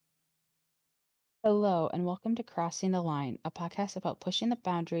Hello, and welcome to Crossing the Line, a podcast about pushing the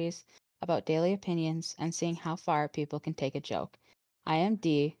boundaries, about daily opinions, and seeing how far people can take a joke. I am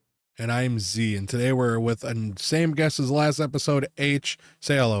Dee. And I'm Z, and today we're with the same guest as last episode, H.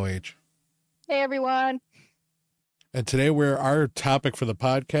 Say hello, H. Hey everyone. And today our topic for the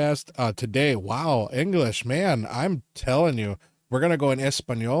podcast, wow, English, man, I'm telling you, we're going to go in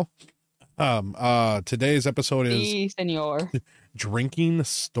Espanol. Today's episode is Sí, senor. drinking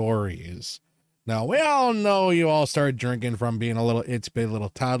stories. Now, we all know you all started drinking from being little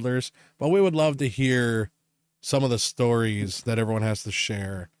toddlers, but we would love to hear some of the stories that everyone has to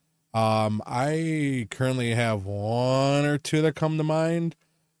share. I currently have one or two that come to mind.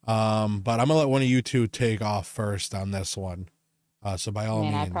 But I'm gonna let one of you two take off first on this one. So by all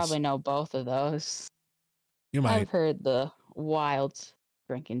Man, means, I probably know both of those. you might. I've heard the wild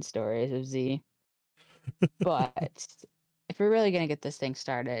drinking stories of Z. But if we're really going to get this thing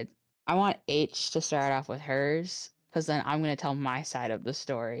started, I want H to start off with hers, because then I'm going to tell my side of the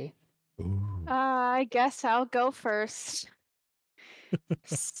story. Ooh. I guess I'll go first.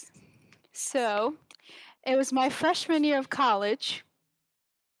 So, it was my freshman year of college,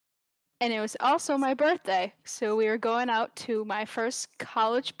 and it was also my birthday. So, we were going out to my first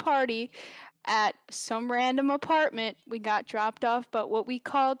college party at some random apartment. We got dropped off, but what we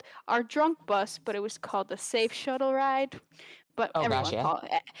called our drunk bus, but it was called the safe shuttle ride. But Oh, gosh,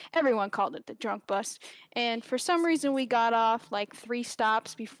 yeah. everyone called it the drunk bus. And for some reason, we got off like 3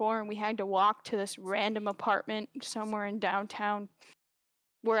 stops before, and we had to walk to this random apartment somewhere in downtown,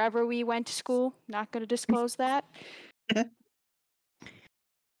 wherever we went to school. Not going to disclose that.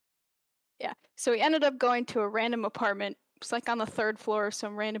 Yeah. So we ended up going to a random apartment. It's like on the 3rd floor of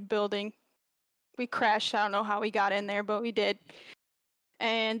some random building. We crashed. I don't know how we got in there, but we did.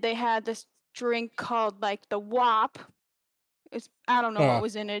 And they had this drink called like the WAP. I don't know what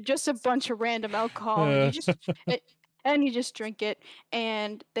was in it. Just a bunch of random alcohol, and you just drink it.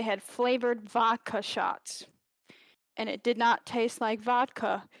 And they had flavored vodka shots, and it did not taste like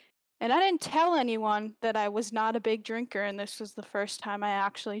vodka. And I didn't tell anyone that I was not a big drinker, and this was the first time I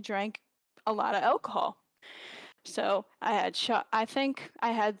actually drank a lot of alcohol. So I think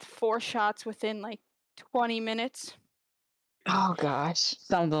I had 4 shots within like 20 minutes. Oh, gosh.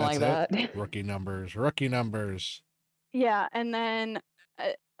 Something That's like that. Rookie numbers. Yeah, and then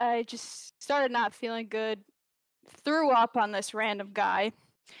I just started not feeling good. Threw up on this random guy.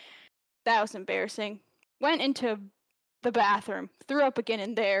 That was embarrassing. Went into the bathroom, threw up again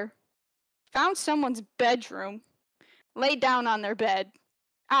in there. Found someone's bedroom, laid down on their bed.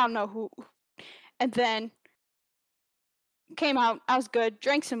 I don't know who. And then came out. I was good,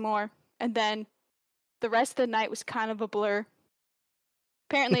 drank some more, and then the rest of the night was kind of a blur.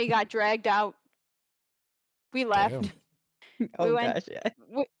 Apparently, got dragged out. We left. Oh, gosh, yeah.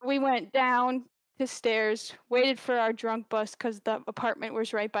 We went down the stairs, waited for our drunk bus because the apartment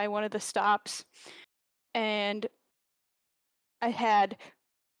was right by one of the stops. And I had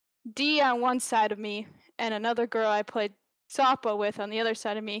D on one side of me and another girl I played softball with on the other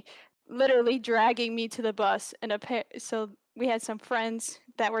side of me, literally dragging me to the bus. And so we had some friends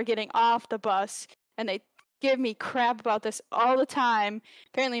that were getting off the bus, and they give me crap about this all the time.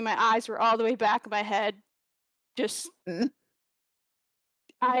 Apparently, my eyes were all the way back of my head. Just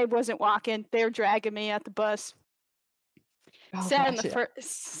I wasn't walking. They were dragging me at the bus. Oh, Sat in gosh, the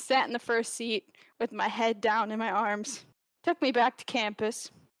sat in the first seat with my head down in my arms. Took me back to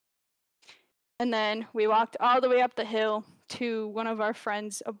campus. And then we walked all the way up the hill to one of our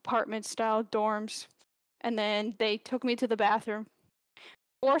friends' apartment style dorms. And then they took me to the bathroom,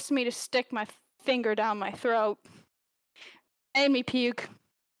 forced me to stick my finger down my throat, made me puke.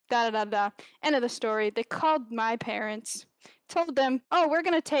 Da da da da. End of the story. They called my parents, told them, "Oh, we're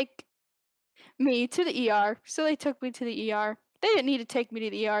gonna take me to the ER." So they took me to the ER. They didn't need to take me to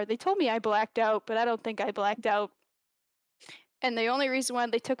the ER. They told me I blacked out, but I don't think I blacked out. And the only reason why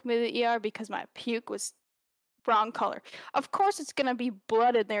they took me to the ER because my puke was wrong color. Of course it's gonna be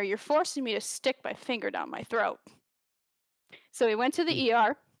blood in there. You're forcing me to stick my finger down my throat. So we went to the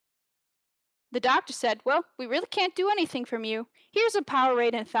ER. The doctor said, "Well, we really can't do anything from you. Here's a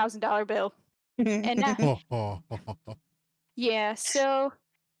Powerade and $1,000 bill." And now, yeah, so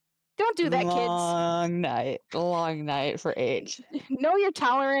don't do that, kids. Long night for H. Know your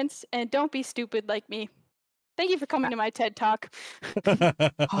tolerance and don't be stupid like me. Thank you for coming to my TED Talk.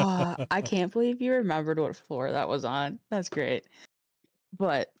 I can't believe you remembered what floor that was on. That's great.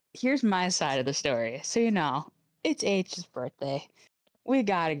 But here's my side of the story. So, it's H's birthday. We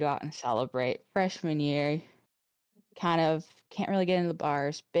gotta go out and celebrate. Freshman year, kind of can't really get into the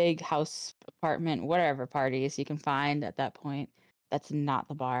bars, big house, apartment, whatever parties you can find at that point. That's not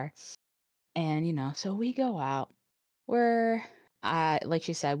the bar. And so we go out. We're like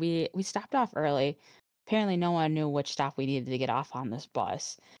she said, we stopped off early. Apparently no one knew which stop we needed to get off on this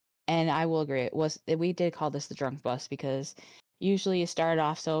bus. And I will agree, we did call this the drunk bus because usually you started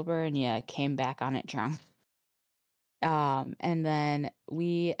off sober and you came back on it drunk. And then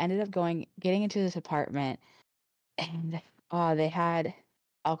we ended up getting into this apartment, and they had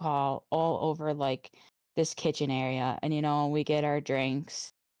alcohol all over like this kitchen area. And we get our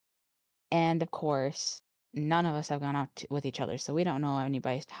drinks, and of course, none of us have gone out with each other, so we don't know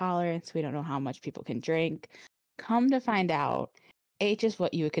anybody's tolerance. We don't know how much people can drink. Come to find out, H is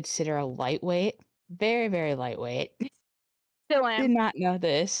what you would consider a lightweight, very, very lightweight. Still Did am. not know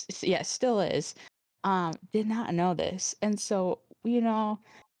this. Yes, still is. Did not know this. And so,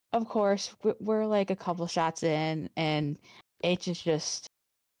 of course, we're like a couple shots in, and H is just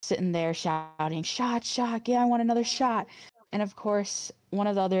sitting there shouting, "Shot, shot, yeah, I want another shot." And of course, one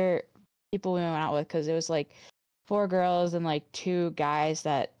of the other people we went out with, because it was like 4 girls and like 2 guys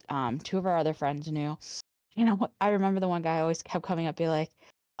that 2 of our other friends knew. I remember the one guy always kept coming up, be like,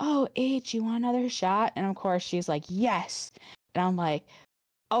 "Oh, H, you want another shot?" And of course, she's like, "Yes." And I'm like,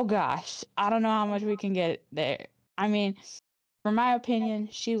 "Oh gosh, I don't know how much we can get there." I mean, for my opinion,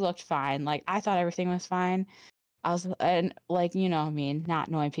 she looked fine. Like, I thought everything was fine. And like,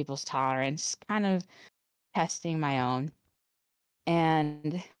 not knowing people's tolerance, kind of testing my own.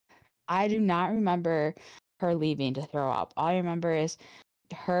 And I do not remember her leaving to throw up. All I remember is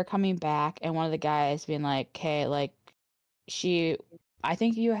her coming back and one of the guys being like, "Okay, like, I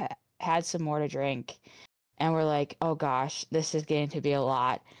think you had some more to drink." And we're like, "Oh gosh, this is getting to be a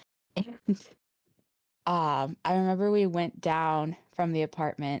lot." And I remember we went down from the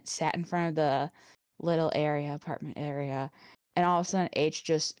apartment, sat in front of the little apartment area, and all of a sudden H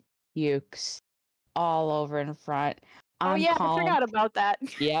just pukes all over in front. Oh I'm yeah, I calling, forgot about that.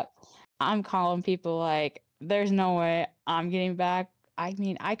 yep, I'm calling people like, "There's no way I'm getting back." I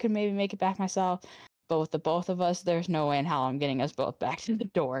mean, I could maybe make it back myself, but with the both of us, there's no way in hell I'm getting us both back to the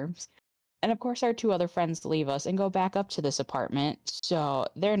dorms. And of course, our 2 other friends leave us and go back up to this apartment, so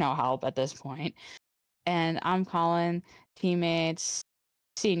they're no help at this point. And I'm calling teammates,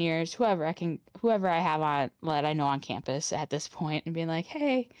 seniors, whoever I have on that I know on campus at this point, and being like,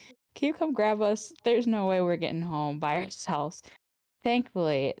 "Hey, can you come grab us? There's no way we're getting home by ourselves."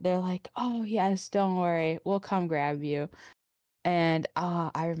 Thankfully, they're like, "Oh yes, don't worry, we'll come grab you." And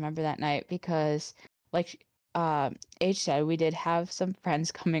I remember that night because, like H said, we did have some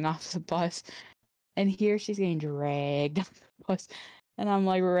friends coming off the bus, and here she's getting dragged off the bus, and I'm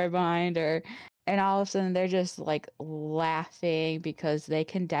like right behind her, and all of a sudden they're just like laughing because they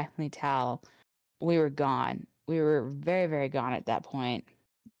can definitely tell we were gone. We were very, very gone at that point.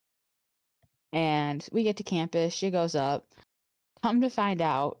 And we get to campus, she goes up. Come to find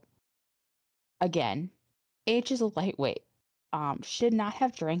out, again, H is a lightweight. Should not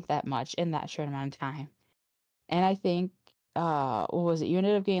have drank that much in that short amount of time. And I think, what was it? You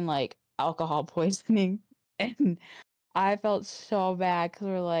ended up getting like alcohol poisoning. And I felt so bad because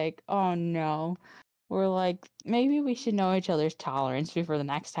we're like, "Oh no." We're like, maybe we should know each other's tolerance before the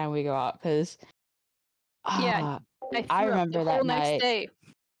next time we go out. Because Yeah, I I threw up the remember whole that next night day.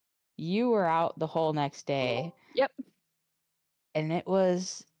 you were out the whole next day, Yep. and it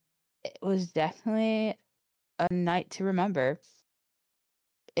was definitely a night to remember,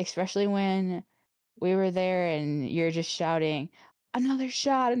 especially when we were there and you're just shouting, "Another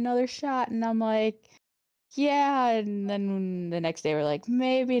shot, another shot." And I'm like, "Yeah." And then the next day we're like,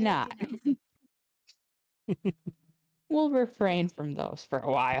 "Maybe not." We'll refrain from those for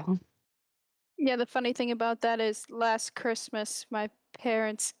a while. Yeah, the funny thing about that is last Christmas my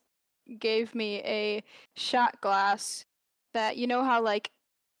parents gave me a shot glass that, you know how, like,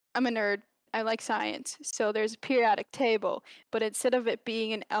 I'm a nerd, I like science, so there's a periodic table, but instead of it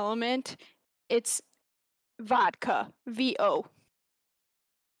being an element, it's vodka, VO.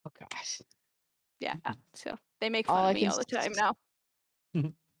 Oh gosh. Yeah, so they make All fun of I me can all the time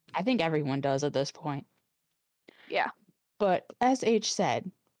now. I think everyone does at this point. Yeah. But as H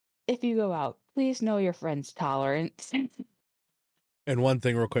said, if you go out, please know your friend's tolerance. And one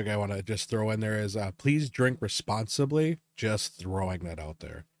thing real quick I want to just throw in there is please drink responsibly. Just throwing that out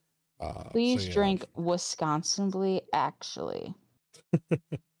there. Please drink Wisconsinly, actually.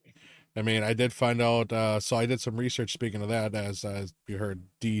 I mean, I did find out, so I did some research speaking of that, as you heard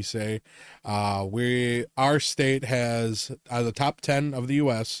Dee say. Our state has, out of the top 10 of the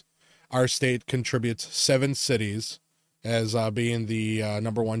U.S., our state contributes 7 cities as being the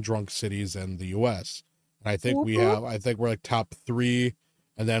number 1 drunk cities in the U.S. And I think we're like top 3,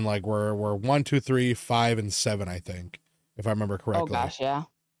 and then like we're 1, 2, 3, 5, and 7, I think, if I remember correctly. Oh gosh, yeah.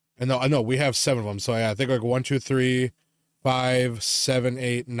 And no, I know we have 7 of them. So yeah, I think like 1, 2, 3, 5, 7,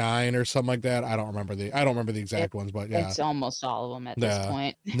 8, 9 or something like that. I don't remember the exact ones, but yeah. It's almost all of them at this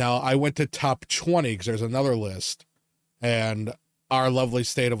point. Now I went to top 20 because there's another list, and our lovely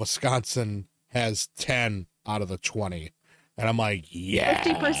state of Wisconsin has 10 out of the 20. And I'm like, yeah.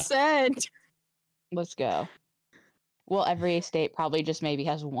 50%. Let's go. Well, every state probably just maybe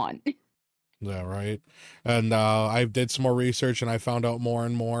has 1. Yeah, right. And I did some more research and I found out more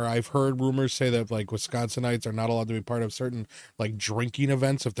and more. I've heard rumors say that like Wisconsinites are not allowed to be part of certain like drinking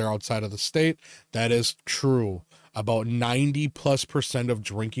events if they're outside of the state. That is true. About 90+% of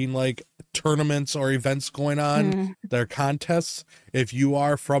drinking like tournaments or events going on, their contests, if you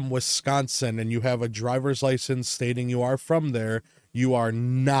are from Wisconsin and you have a driver's license stating you are from there, you are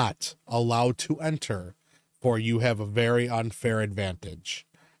not allowed to enter, for you have a very unfair advantage.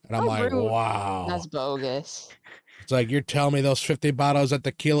 And I'm like, rude. wow. That's bogus. It's like, you're telling me those 50 bottles at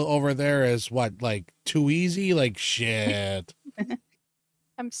tequila over there is what, like too easy? Like shit.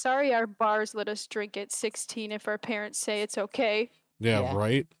 I'm sorry our bars let us drink at 16 if our parents say it's okay. Yeah.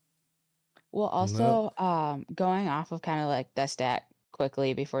 Right. Well, also, going off of kind of like the stat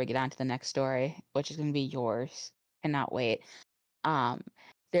quickly before we get on to the next story, which is going to be yours. Cannot wait.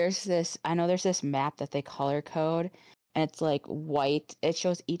 There's this map that they color code, and it's like white. It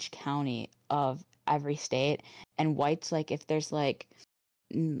shows each county of every state, and white's like if there's like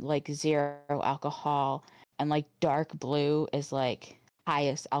 0 alcohol, and like dark blue is like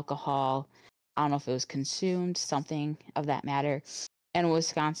highest alcohol. I don't know if it was consumed, something of that matter. And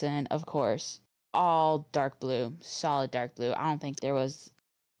Wisconsin, of course, all dark blue, solid dark blue. I don't think there was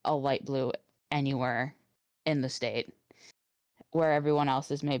a light blue anywhere in the state, where everyone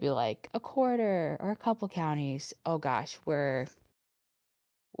else is maybe like a quarter or a couple counties. Oh gosh, we're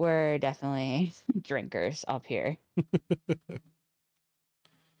definitely drinkers up here.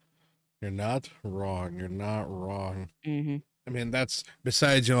 You're not wrong. You're not wrong. Mm-hmm. I mean, that's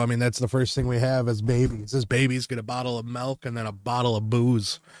besides, I mean, that's the first thing we have as babies. As babies get a bottle of milk and then a bottle of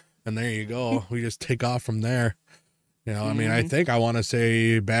booze. And there you go. We just take off from there. I mean, I think I want to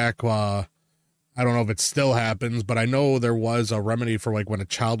say back, I don't know if it still happens, but I know there was a remedy for like when a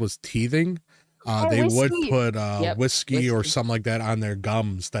child was teething. They would put whiskey or something like that on their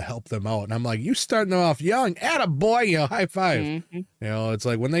gums to help them out. And I'm like, you starting them off young, attaboy, high five. It's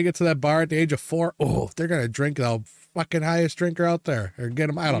like when they get to that bar at the age of 4, they're going to drink the fucking highest drinker out there or get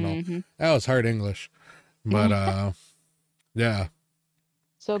them. I don't know. That was hard English, but yeah.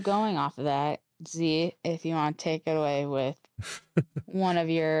 So going off of that, Z, if you want to take it away with one of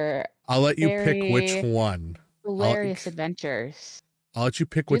your I'll let you pick which one. Hilarious adventures. I'll let you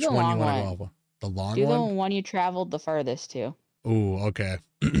pick which one you want to go over. The long one? Do the one you traveled the furthest to. Oh, okay.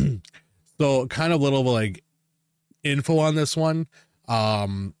 So kind of little like info on this one.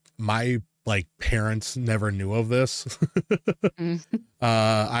 My like parents never knew of this.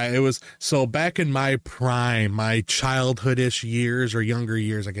 It was so back in my prime, my childhoodish years or younger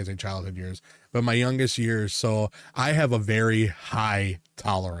years, I can't say childhood years, but my youngest years. So I have a very high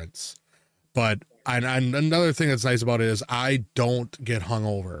tolerance, but and another thing that's nice about it is I don't get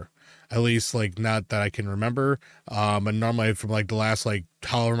hungover. At least like not that I can remember. And normally from like the last like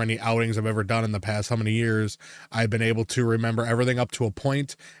however many outings I've ever done in the past how many years, I've been able to remember everything up to a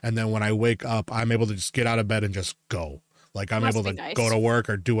point, and then when I wake up, I'm able to just get out of bed and just go. Like I'm able to go to work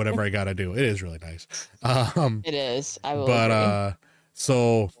or do whatever I gotta do. It is really nice. It is. I will agree.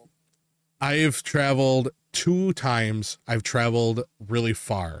 So I've traveled 2 times. I've traveled really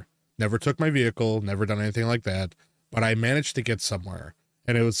far. Never took my vehicle, never done anything like that, but I managed to get somewhere.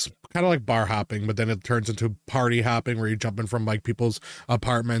 And it was kind of like bar hopping, but then it turns into party hopping where you're jumping from like people's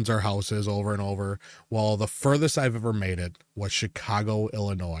apartments or houses over and over. Well, the furthest I've ever made it was Chicago,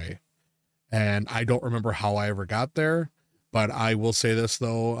 Illinois. And I don't remember how I ever got there, but I will say this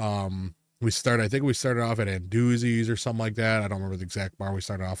though. I think we started off at Anduzzi's or something like that. I don't remember the exact bar we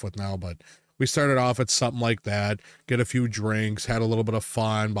started off with now, but we started off at something like that, get a few drinks, had a little bit of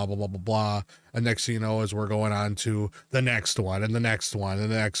fun, blah, blah, blah, blah, blah. And next thing you know, as we're going on to the next one and the next one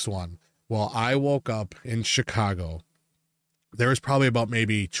and the next one. Well, I woke up in Chicago. There was probably about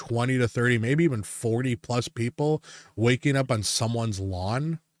maybe 20 to 30, maybe even 40 plus people waking up on someone's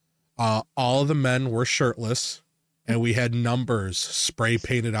lawn. All the men were shirtless and we had numbers spray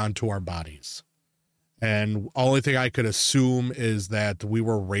painted onto our bodies. And only thing I could assume is that we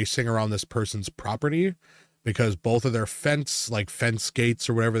were racing around this person's property because both of their fence gates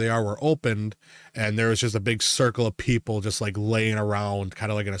or whatever they are were opened. And there was just a big circle of people just like laying around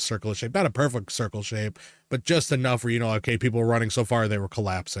kind of like in a circle shape, not a perfect circle shape, but just enough where, okay, people were running so far, they were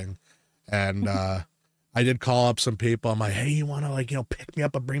collapsing. And, I did call up some people. I'm like, hey, you want to like, pick me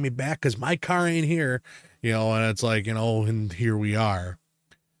up and bring me back? Cause my car ain't here, and it's like, and here we are.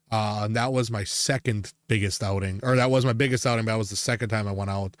 And that was my second biggest outing, or that was my biggest outing, but that was the second time I went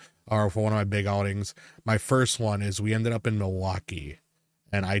out, or for one of my big outings. My first one is we ended up in Milwaukee,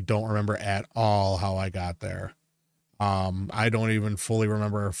 and I don't remember at all how I got there. I don't even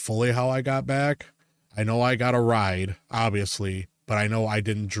remember how I got back. I know I got a ride, obviously, but I know I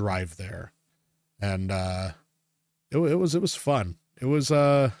didn't drive there. And it was fun. It was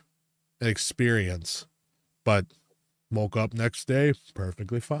an experience, but woke up next day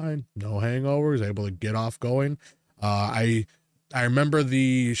perfectly fine, no hangovers, able to get off going. I remember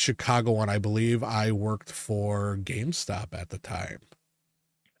the Chicago one. I believe I worked for GameStop at the time,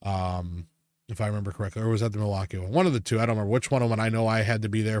 if I remember correctly, or was that the Milwaukee one? One of the two. I don't remember which one of them. I know I had to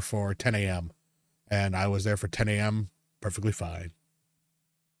be there for 10 a.m. and I was there for 10 a.m. perfectly fine.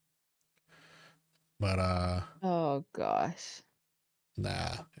 But oh gosh,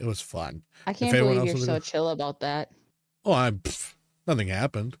 nah, it was fun. I can't believe you're so chill about that. Oh, nothing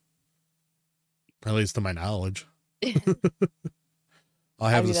happened, at least to my knowledge. I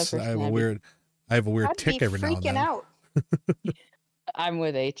have a weird tick every now and then. Out. I'm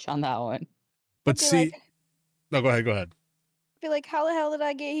with H on that one. But see, no, go ahead. I feel like, how the hell did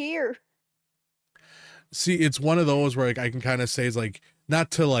I get here? See, it's one of those where like I can kind of say, it's like,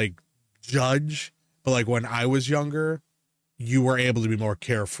 not to like judge, but like when I was younger, you were able to be more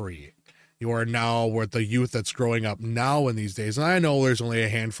carefree. You are now with the youth that's growing up now in these days. And I know there's only a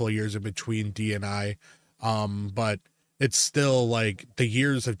handful of years in between D and I, but it's still like the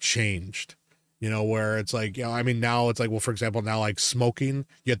years have changed, where it's like, I mean, now it's like, well, for example, now like smoking,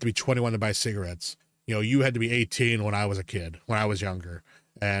 you have to be 21 to buy cigarettes. You had to be 18 when I was a kid, when I was younger.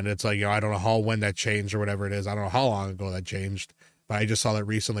 And it's like, I don't know when that changed or whatever it is. I don't know how long ago that changed, but I just saw that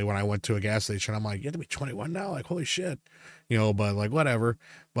recently when I went to a gas station. I'm like, you have to be 21 now? Like, holy shit, but like, whatever.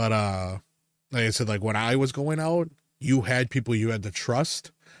 But, like I said, like when I was going out, you had people you had to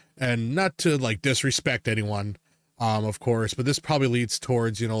trust, and not to like disrespect anyone, of course, but this probably leads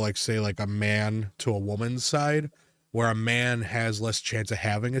towards, like say like a man to a woman's side, where a man has less chance of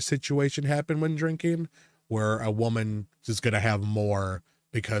having a situation happen when drinking, where a woman is going to have more,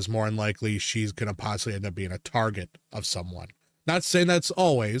 because more than likely she's going to possibly end up being a target of someone. Not saying that's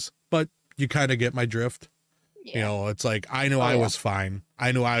always, but you kind of get my drift. Yeah. It's like, I knew I was fine.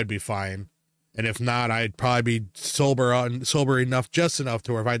 I knew I would be fine. And if not, I'd probably be sober enough, just enough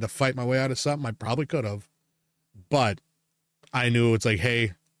to where if I had to fight my way out of something, I probably could have. But I knew it's like,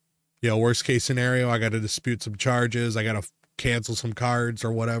 hey, worst case scenario, I got to dispute some charges. I got to cancel some cards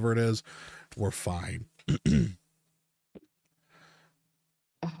or whatever it is. We're fine.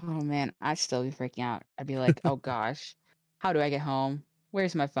 Oh man, I'd still be freaking out. I'd be like, oh gosh, how do I get home?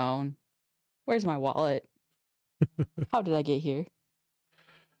 Where's my phone? Where's my wallet? How did I get here?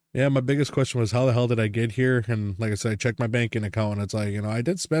 Yeah, my biggest question was, how the hell did I get here? And like I said, I checked my banking account, and it's like, I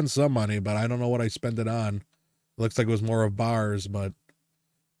did spend some money, but I don't know what I spent it on. It looks like it was more of bars, but,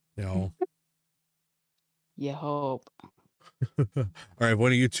 You hope. All right, what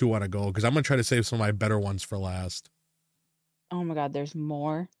do you two want to go? Because I'm going to try to save some of my better ones for last. Oh my God, there's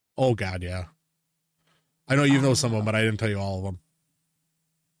more? Oh God, yeah. I know you know some of them, but I didn't tell you all of them.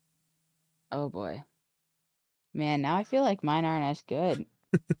 Oh boy. Man, now I feel like mine aren't as good.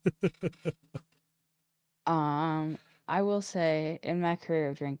 I will say, in my career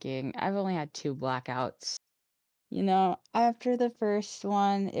of drinking, I've only had 2 blackouts. After the first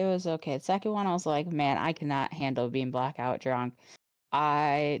one, it was okay. The second one, I was like, man, I cannot handle being blackout drunk.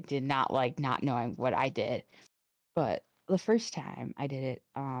 I did not like not knowing what I did. But the first time I did it,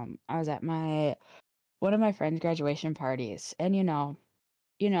 I was at one of my friend's graduation parties, and you know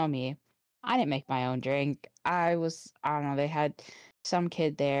me, I didn't make my own drink. I don't know, they had some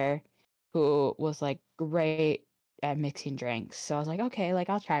kid there who was like great at mixing drinks. So I was like, okay, like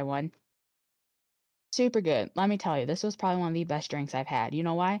I'll try one. Super good. Let me tell you, this was probably one of the best drinks I've had. You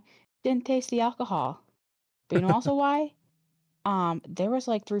know why? Didn't taste the alcohol. But you know also why? There was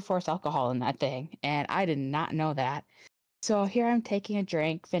like 3/4 alcohol in that thing, and I did not know that. So here I'm taking a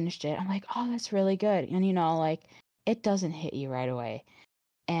drink, finished it. I'm like, oh, that's really good. And like it doesn't hit you right away.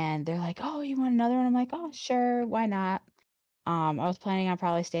 And they're like, oh, you want another one? I'm like, oh, sure, why not? I was planning on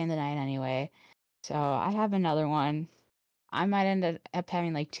probably staying the night anyway. So I have another one. I might end up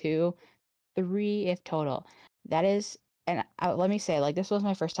having like 2, 3 if total. That is, and let me say, like, this was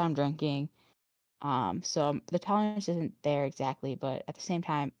my first time drinking. So the tolerance isn't there exactly, but at the same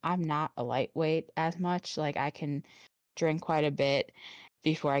time, I'm not a lightweight as much. Like, I can drink quite a bit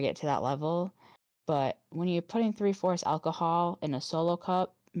before I get to that level. But when you're putting 3/4 alcohol in a solo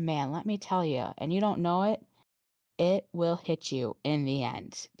cup, man, let me tell you, and you don't know it, it will hit you in the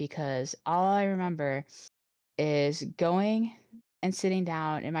end because all I remember is going and sitting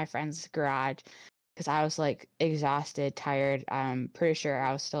down in my friend's garage because I was like exhausted, tired. I'm pretty sure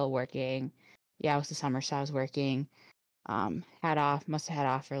I was still working. Yeah, it was the summer, so I was working. Must have had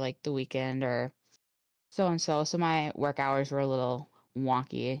off for like the weekend or so and so. So my work hours were a little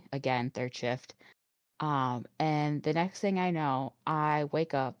wonky again, third shift. And the next thing I know, I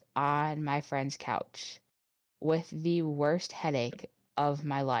wake up on my friend's couch with the worst headache of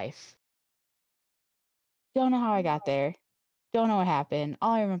my life. Don't know how I got there. Don't know what happened.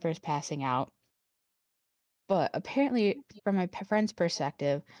 All I remember is passing out. But apparently, from my friend's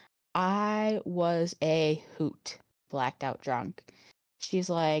perspective, I was a hoot, blacked out drunk. She's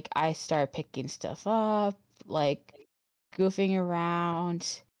like, I start picking stuff up, like goofing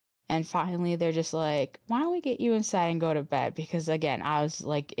around. And finally, they're just like, why don't we get you inside and go to bed? Because again, I was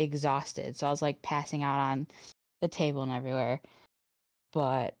like exhausted. So I was like passing out on the table and everywhere.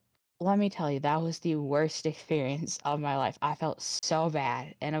 But let me tell you, that was the worst experience of my life. I felt so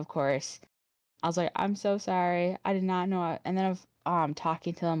bad. And of course, I was like, I'm so sorry. I did not know it. And then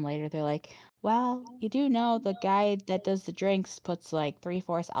talking to them later, they're like, well, you do know the guy that does the drinks puts like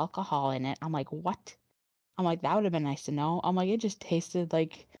 3/4 alcohol in it. I'm like, what? I'm like, that would have been nice to know. I'm like, it just tasted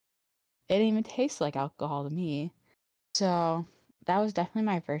like it didn't even taste like alcohol to me. So that was definitely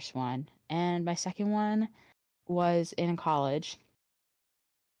my first one. And my second one was in college.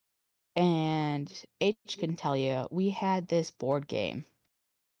 And H can tell you, we had this board game.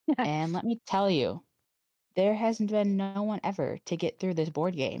 And let me tell you, there hasn't been no one ever to get through this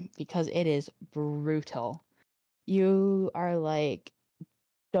board game because it is brutal. You are like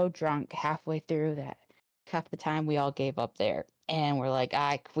so drunk halfway through that half the time we all gave up there. And we're like,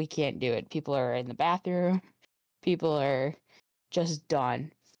 we can't do it. People are in the bathroom. People are just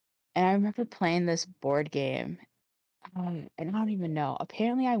done. And I remember playing this board game. And I don't even know.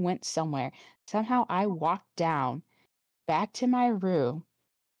 Apparently, I went somewhere. Somehow I walked down back to my room,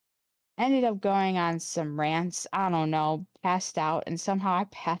 ended up going on some rants. I don't know, passed out, and somehow I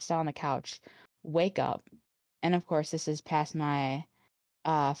passed out on the couch. Wake up. And of course, this is past my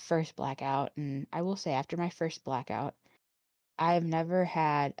first blackout. And I will say, after my first blackout, I've never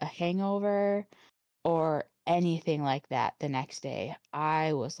had a hangover or anything like that the next day.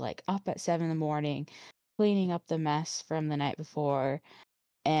 I was like up at 7 in the morning, cleaning up the mess from the night before.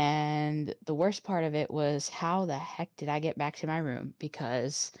 And the worst part of it was how the heck did I get back to my room?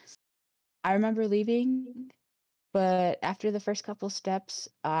 Because I remember leaving, but after the first couple steps,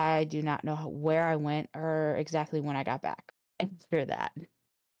 I do not know where I went or exactly when I got back after that.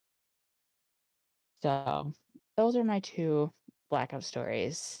 So those are my two blackout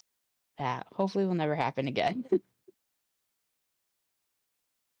stories that hopefully will never happen again.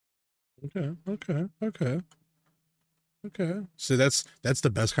 Okay. So that's the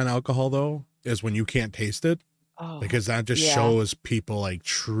best kind of alcohol though, is when you can't taste it. Oh, Because that just yeah. shows people like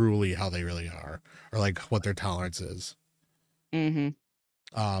truly how they really are, or like what their tolerance is. But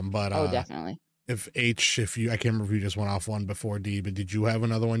Oh, definitely. if you, I can't remember if you just went off one before D, but did you have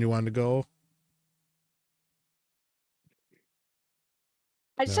another one you wanted to go?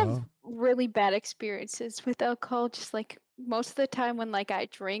 I just have No. really bad experiences with alcohol. Just like most of the time when like I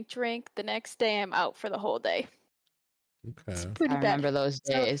drink, the next day I'm out for the whole day. It's Okay. pretty I bad. remember those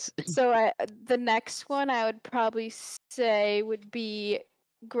days. So the next one I would probably say would be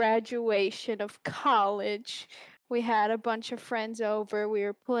graduation of college. We had a bunch of friends over. We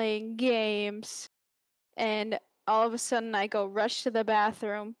were playing games, and all of a sudden I go rush to the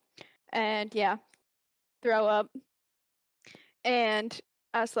bathroom, and yeah, throw up. And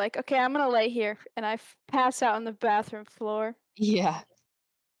I was like, okay, I'm gonna lay here, and I pass out on the bathroom floor. Yeah.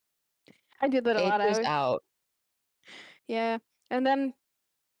 I did that a It lot. was out. Yeah, and then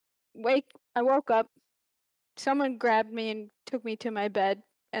I woke up. Someone grabbed me and took me to my bed,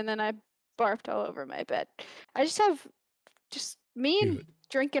 and then I barfed all over my bed. I just have me and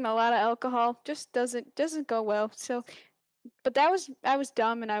drinking a lot of alcohol just doesn't go well. So, but I was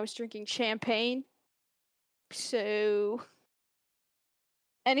dumb and I was drinking champagne. So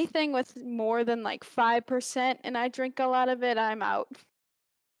anything with more than like 5% and I drink a lot of it, I'm out.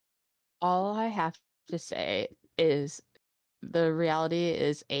 All I have to say is the reality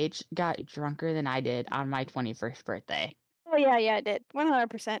is H got drunker than I did on my 21st birthday. Oh yeah, I did.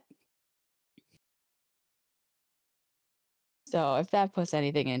 100%. So if that puts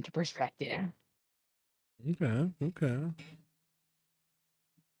anything into perspective. Okay.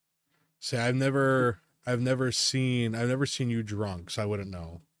 See, I've never seen you drunk, so I wouldn't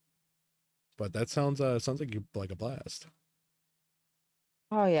know. But that sounds like you like a blast.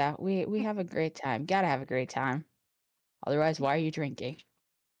 Oh yeah, we have a great time. Gotta have a great time. Otherwise, why are you drinking?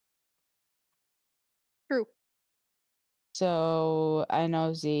 True. So I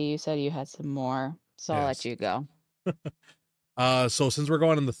know Z, you said you had some more, so I'll let Yes. you go. So since we're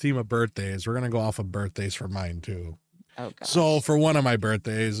going on the theme of birthdays, we're gonna go off of birthdays for mine too. Oh gosh. So for one of my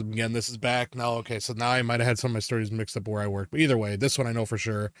birthdays, again, this is back now. Okay, so now I might have had some of my stories mixed up where I worked, but either way, this one I know for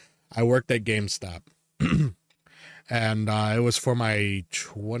sure. I worked at GameStop, and it was for my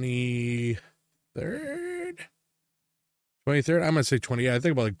 23rd. I'm gonna say 20. Yeah, I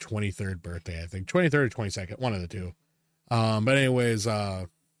think about like 23rd birthday. I think 23rd or 22nd, one of the two. But anyways, my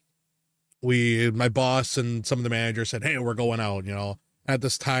boss and some of the managers said, "Hey, we're going out." At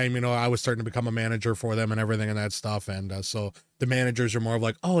this time, I was starting to become a manager for them and everything and that stuff. And so the managers are more of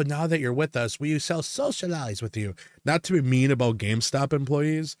like, "Oh, now that you're with us, we shall socialize with you." Not to be mean about GameStop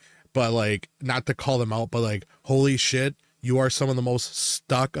employees, but like not to call them out, but like, holy shit, you are some of the most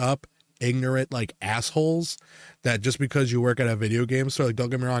stuck up, ignorant, like assholes that just because you work at a video game store, like,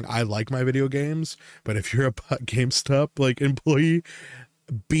 don't get me wrong, I like my video games, but if you're a GameStop like employee,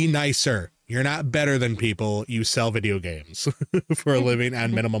 be nicer. You're not better than people. You sell video games for a living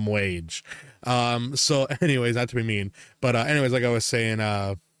and minimum wage. So anyways, not to be mean, but anyways, like I was saying,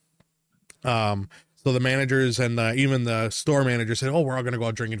 so the managers and even the store manager said, "Oh, we're all gonna go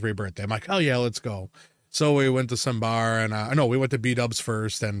out drinking for your birthday." I'm like, "Oh yeah, let's go." So we went to some bar, and no, we went to B-Dubs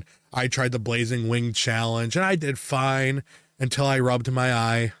first, and I tried the Blazing Wing Challenge, and I did fine until I rubbed my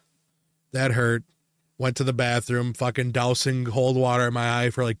eye. That hurt. Went to the bathroom, fucking dousing cold water in my eye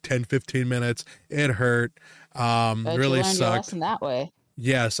for like 10, 15 minutes. It hurt. Bet Really you learned your sucked. lesson that way.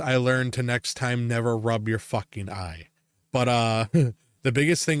 Yes, I learned to next time never rub your fucking eye. But the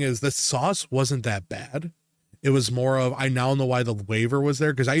biggest thing is the sauce wasn't that bad. It was more of, I now know why the waiver was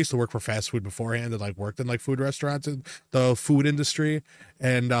there, because I used to work for fast food beforehand and like worked in like food restaurants in the food industry.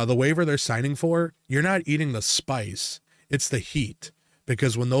 And the waiver they're signing for, you're not eating the spice, it's the heat.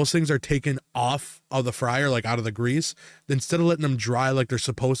 Because when those things are taken off of the fryer, like out of the grease, instead of letting them dry like they're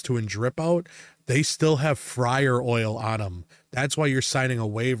supposed to and drip out, they still have fryer oil on them. That's why you're signing a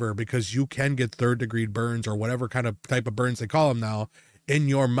waiver, because you can get 3rd-degree burns or whatever kind of type of burns they call them now in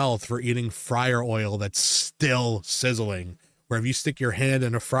your mouth for eating fryer oil that's still sizzling. Where if you stick your hand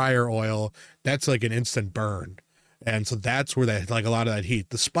in a fryer oil, that's like an instant burn. And so that's where that, like a lot of that heat.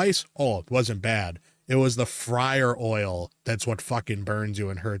 The spice, oh, it wasn't bad. It was the fryer oil that's what fucking burns you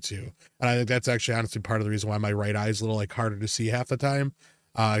and hurts you. And I think that's actually honestly part of the reason why my right eye is a little like harder to see half the time.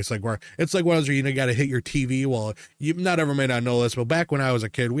 It's like one of those where you got to hit your TV. Well, you not ever may not know this, but back when I was a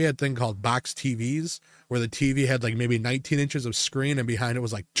kid, we had a thing called box TVs where the TV had like maybe 19 inches of screen and behind it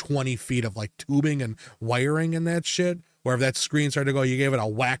was like 20 feet of like tubing and wiring and that shit. Where if that screen started to go, you gave it a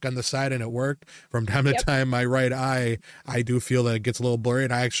whack on the side and it worked. From time to time, my right eye, I do feel that it gets a little blurry,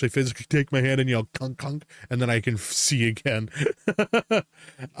 and I actually physically take my hand and yell "kunk kunk," and then I can see again.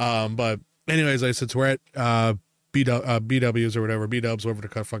 But anyways, I said, so we're at BWs or whatever, B-Dubs, whatever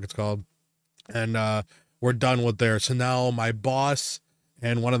the fuck it's called, and we're done with there. So now my boss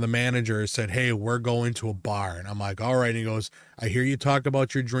and one of the managers said, "Hey, we're going to a bar." And I'm like, "All right." And he goes, "I hear you talk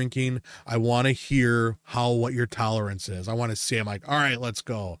about your drinking. I want to hear what your tolerance is. I want to see." I'm like, "All right, let's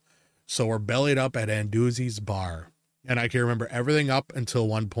go." So we're bellied up at Anduzzi's bar. And I can remember everything up until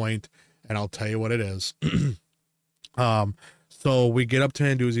one point, and I'll tell you what it is. So we get up to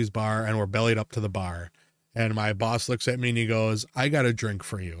Anduzzi's bar, and we're bellied up to the bar. And my boss looks at me and he goes, "I got a drink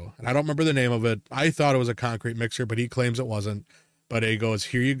for you." And I don't remember the name of it. I thought it was a concrete mixer, but he claims it wasn't. But he goes,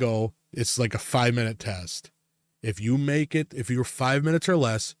 "Here you go. It's like a 5-minute test. If you make it, if you're 5 minutes or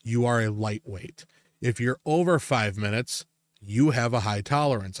less, you are a lightweight. If you're over 5 minutes, you have a high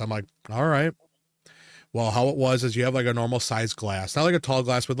tolerance." I'm like, "All right." Well, how it was is you have like a normal size glass, not like a tall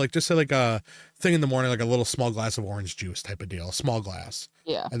glass, but like just say like a thing in the morning, like a little small glass of orange juice type of deal, a small glass.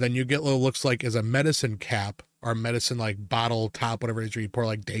 Yeah. And then you get what looks like is a medicine cap or medicine like bottle top, whatever it is, where you pour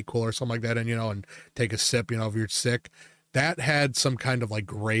like Dayquil or something like that in, and take a sip, if you're sick. That had some kind of like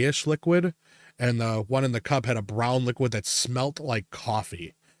grayish liquid, and the one in the cup had a brown liquid that smelt like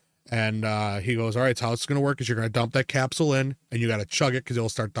coffee. And he goes, "All right, so how it's going to work is you're going to dump that capsule in, and you got to chug it because it'll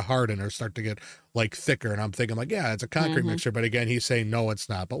start to harden or start to get like thicker." And I'm thinking like, yeah, it's a concrete mixer. But again, he's saying, no, it's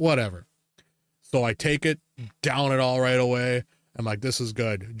not, but whatever. So I take it, down it all right away. I'm like, this is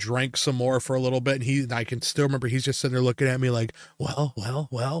good. Drank some more for a little bit. And I can still remember he's just sitting there looking at me like, well,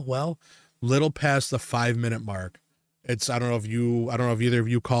 little past the 5-minute mark. I don't know if either of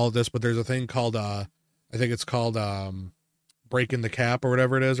you call it this, but there's a thing called, I think it's called, breaking the cap or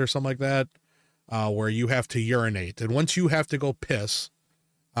whatever it is, or something like that, where you have to urinate. And once you have to go piss,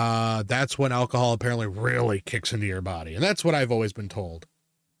 that's when alcohol apparently really kicks into your body. And that's what I've always been told.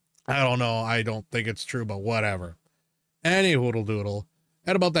 I don't know. I don't think it's true, but whatever. Any hoodle doodle.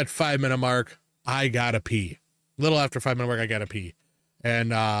 At about that 5-minute mark, I gotta pee. A little after 5-minute mark, I gotta pee.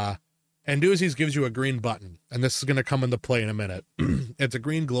 And Doozies gives you a green button, and this is gonna come into play in a minute. It's a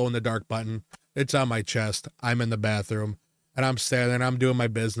green glow in the dark button. It's on my chest. I'm in the bathroom, and I'm standing there, and I'm doing my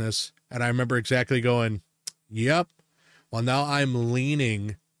business. And I remember exactly going, yep. Well, now I'm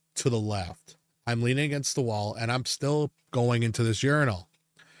leaning to the left. I'm leaning against the wall, and I'm still going into this urinal.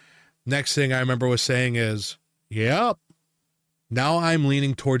 Next thing I remember was saying is, yep. Now I'm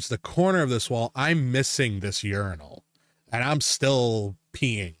leaning towards the corner of this wall. I'm missing this urinal, and I'm still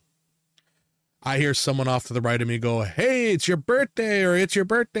peeing. I hear someone off to the right of me go, hey, it's your birthday, or it's your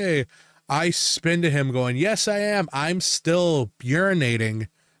birthday. I spin to him going, yes, I am. I'm still urinating.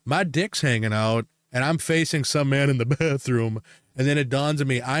 My dick's hanging out, and I'm facing some man in the bathroom. And then it dawns on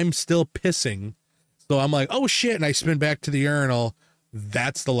me, I'm still pissing. So I'm like, oh, shit. And I spin back to the urinal.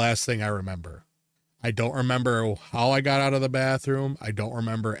 That's the last thing I remember. I don't remember how I got out of the bathroom. I don't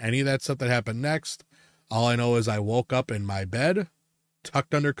remember any of that stuff that happened next. All I know is I woke up in my bed,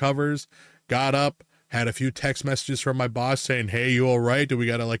 tucked under covers, got up, had a few text messages from my boss saying, hey, you all right? Do we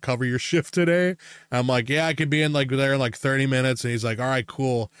got to like cover your shift today? And I'm like, yeah, I could be in like there in like 30 minutes. And he's like, all right,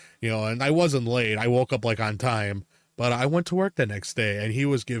 cool. You know, and I wasn't late. I woke up like on time, but I went to work the next day and he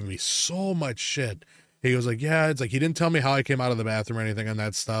was giving me so much shit. He was like, yeah, it's like, he didn't tell me how I came out of the bathroom or anything on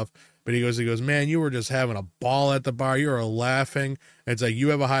that stuff. But he goes, man, you were just having a ball at the bar. You were laughing. And it's like, you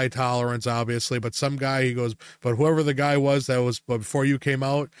have a high tolerance, obviously. But some guy, he goes, but whoever the guy was that was before you came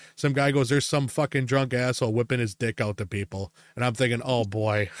out, some guy goes, there's some fucking drunk asshole whipping his dick out to people. And I'm thinking, oh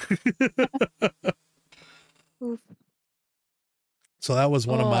boy. So that was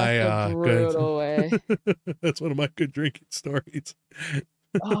one of my brutal way. That's one of my good drinking stories.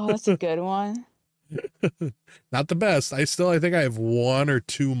 Oh, that's a good one. Not the best. I think I have one or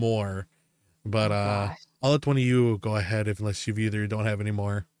two more, but I'll let one of you go ahead unless you either don't have any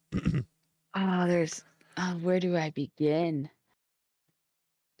more. There's where do I begin?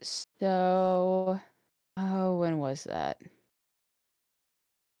 So, when was that?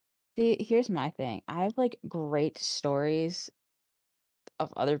 See, here's my thing. I have like great stories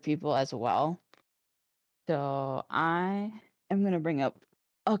of other people as well. So I am gonna bring up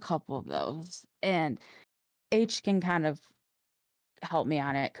a couple of those, and H can kind of help me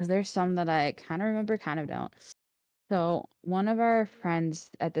on it because there's some that I kind of remember, kind of don't. So one of our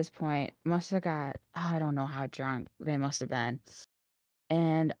friends at this point must have got, I don't know how drunk they must have been.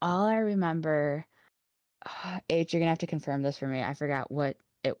 And all I remember, H, you're gonna have to confirm this for me. I forgot what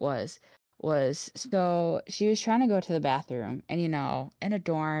it was. So she was trying to go to the bathroom, and in a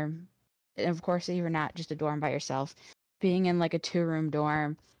dorm, and of course you're not just a dorm by yourself, being in like a 2-room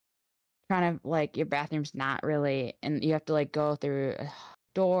dorm, kind of like your bathroom's not really, and you have to like go through a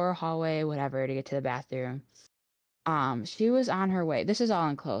door, hallway, whatever to get to the bathroom. She was on her way. This is all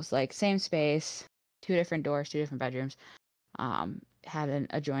enclosed, like same space, 2 different doors, 2 different bedrooms. Had an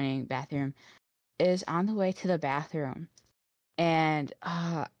adjoining bathroom. Is on the way to the bathroom, and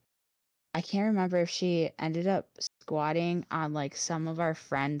I can't remember if she ended up squatting on like some of our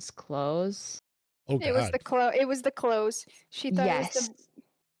friends' clothes. Oh, God. It was the clothes. She thought it was the...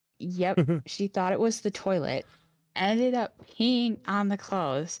 Yep. She thought it was the toilet. Ended up peeing on the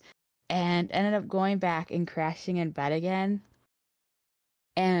clothes and ended up going back and crashing in bed again.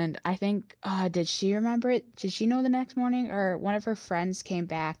 And I think, did she remember it? Did she know the next morning? Or one of her friends came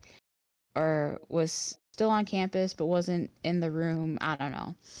back or was still on campus but wasn't in the room? I don't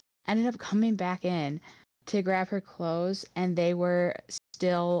know. Ended up coming back in to grab her clothes, and they were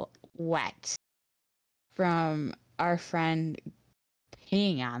still wet from our friend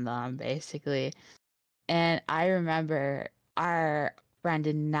peeing on them, basically. And I remember our friend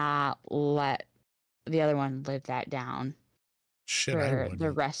did not let the other one live that down for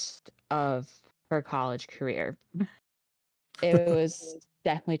the rest of her college career. It was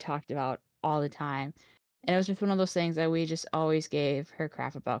definitely talked about all the time. And it was just one of those things that we just always gave her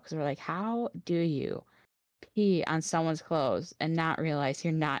crap about, because we're like, how do you pee on someone's clothes and not realize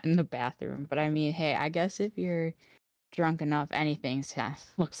you're not in the bathroom? But I mean, hey, I guess if you're drunk enough, anything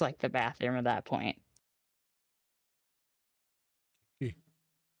looks like the bathroom at that point.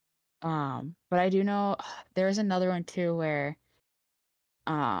 But I do know there was another one too where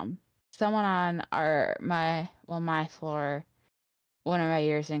someone on my floor, one of my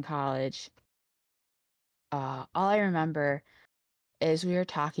years in college, all I remember is we were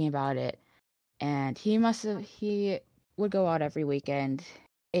talking about it, and he would go out every weekend.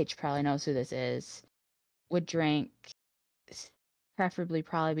 H probably knows who this is. Would drink, preferably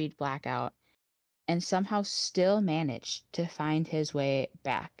probably be blackout, and somehow still managed to find his way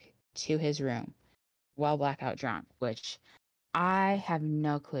back to his room while blackout drunk, which I have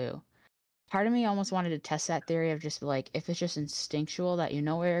no clue. Part of me almost wanted to test that theory of just like if it's just instinctual that you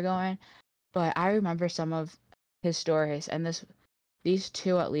know where you're going. But I remember some of his stories, and these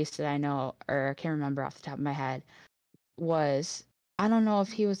two at least that I know, or I can't remember off the top of my head, was I don't know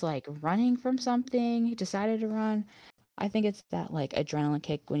if he was like running from something, he decided to run. I think it's that like adrenaline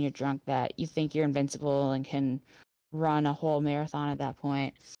kick when you're drunk that you think you're invincible and can run a whole marathon at that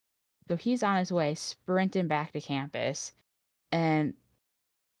point. So he's on his way sprinting back to campus and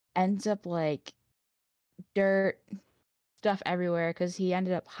ends up like dirt stuff everywhere because he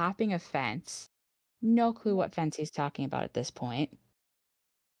ended up hopping a fence. No clue what fence he's talking about at this point.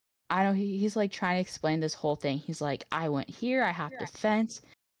 I know he's like trying to explain this whole thing. He's like, I went here, I hopped a fence,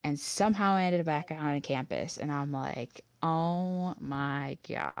 and somehow I ended up back on campus. And I'm like, oh my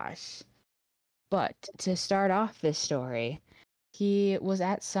gosh. But to start off this story, he was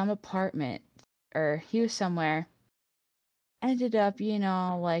at some apartment, or he was somewhere, ended up,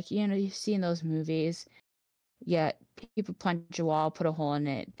 like, you've seen those movies, yet people punch a wall, put a hole in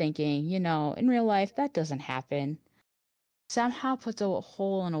it, thinking, in real life, that doesn't happen. Somehow puts a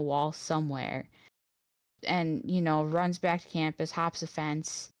hole in a wall somewhere and, runs back to campus, hops a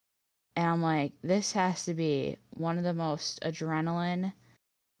fence. And I'm like, this has to be one of the most adrenaline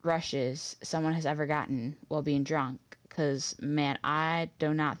rushes someone has ever gotten while being drunk. Because, man, I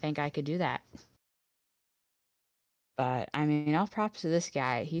do not think I could do that. But, I mean, all props to this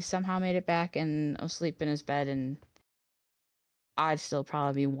guy. He somehow made it back and was asleep in his bed, and I'd still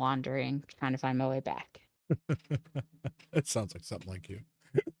probably be wandering, trying to find my way back. It sounds like something like you.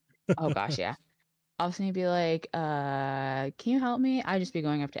 Oh, gosh, yeah. I was gonna be like, can you help me? I'd just be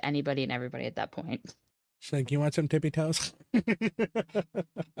going up to anybody and everybody at that point. She's like, you want some tippy toes?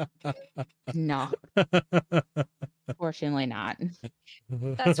 No. Fortunately not.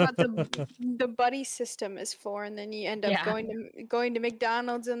 That's what the buddy system is for, and then you end up going to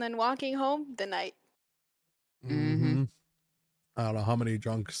McDonald's and then walking home the night. Mm-hmm. I don't know how many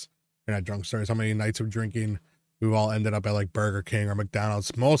how many nights of drinking we've all ended up at like Burger King or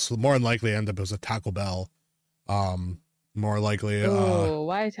McDonald's. More than likely end up as a Taco Bell. More likely. Oh,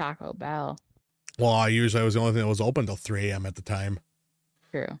 why Taco Bell? Well, I was the only thing that was open till 3 a.m. at the time.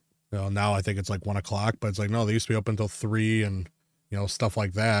 True. Now I think it's like 1 o'clock, but it's like, no, they used to be open till 3 and, stuff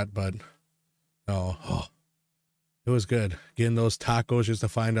like that. But it was good getting those tacos just to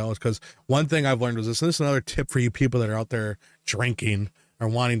find out. Because one thing I've learned was this is another tip for you people that are out there drinking or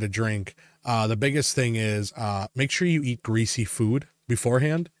wanting to drink. The biggest thing is make sure you eat greasy food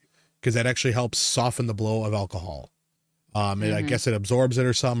beforehand, because that actually helps soften the blow of alcohol. I guess it absorbs it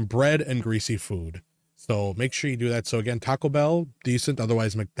or something. Bread and greasy food. So make sure you do that. So again, Taco Bell, decent.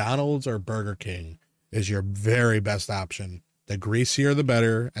 Otherwise, McDonald's or Burger King is your very best option. The greasier, the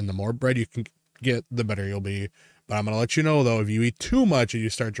better. And the more bread you can get, the better you'll be. But I'm going to let you know, though, if you eat too much and you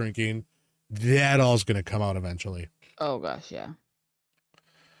start drinking, that all's going to come out eventually. Oh, gosh, yeah.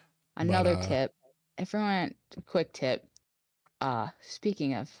 Another tip. Everyone, quick tip.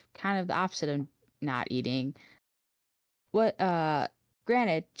 Speaking of kind of the opposite of not eating,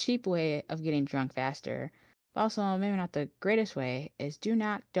 granted, cheap way of getting drunk faster, but also maybe not the greatest way, is do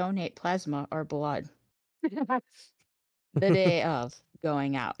not donate plasma or blood the day of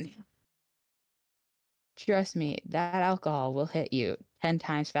going out. Trust me, that alcohol will hit you 10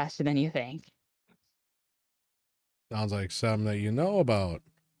 times faster than you think. Sounds like something that you know about.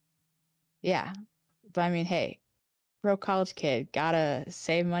 Yeah. But I mean, hey, broke college kid, gotta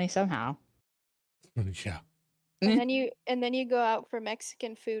save money somehow. Yeah. And then you go out for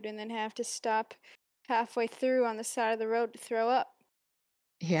Mexican food and then have to stop halfway through on the side of the road to throw up.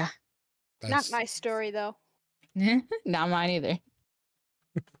 Yeah. Not my story, though. Not mine either.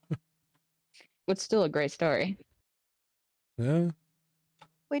 But still a great story. Yeah.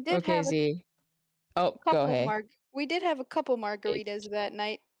 We did have Z. Oh, go ahead. We did have a couple margaritas that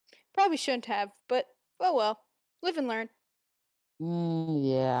night. Probably shouldn't have, but oh well. Live and learn.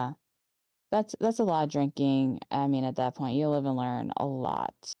 Yeah. That's a lot of drinking. I mean, at that point, you live and learn a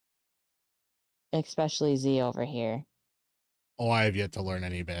lot. Especially Z over here. Oh, I have yet to learn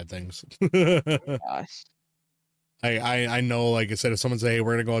any bad things. Gosh. I know, like I said, if someone say, hey,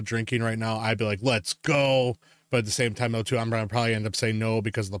 we're going to go out drinking right now, I'd be like, let's go. But at the same time, though, too, I'm going to probably end up saying no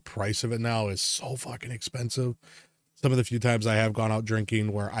because the price of it now is so fucking expensive. Some of the few times I have gone out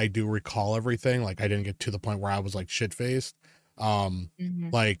drinking where I do recall everything, like I didn't get to the point where I was like shit-faced.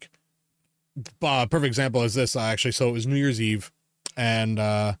 Like, perfect example is this, actually. So it was New Year's Eve, and,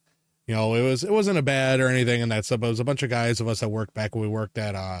 it wasn't a bad or anything and that stuff, but it was a bunch of guys of us that worked back when we worked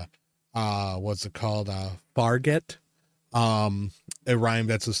at, what's it called? Farget. It rhymed.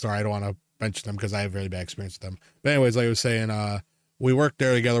 That's the story. I don't want to mention them because I have really bad experience with them. But anyways, like I was saying, we worked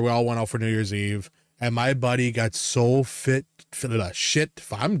there together. We all went out for New Year's Eve, and my buddy got so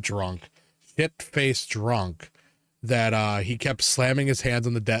I'm drunk, shit-faced drunk, that he kept slamming his hands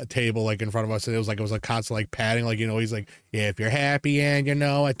on the table like in front of us, and it was a constant like patting, like he's like, yeah, if you're happy and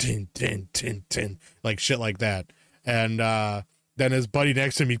tin tin tin tin, like shit like that. And then his buddy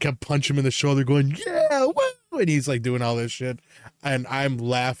next to him, he kept punching him in the shoulder, going, yeah, woo! And he's like doing all this shit, and I'm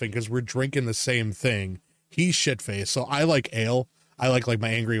laughing because we're drinking the same thing. He's shit faced, so I like ale. I like my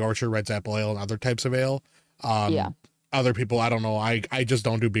Angry Orchard, Red's Apple Ale, and other types of ale. Yeah. Other people, I don't know. I just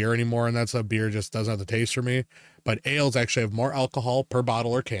don't do beer anymore, and that's a beer just doesn't have the taste for me. But ales actually have more alcohol per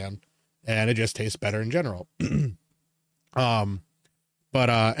bottle or can, and it just tastes better in general.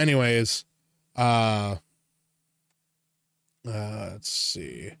 Anyways, let's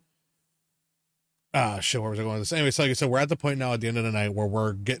see. Shit, where was I going with this? Anyway, so like I said, we're at the point now at the end of the night where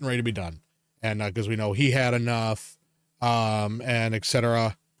we're getting ready to be done, and because we know he had enough, and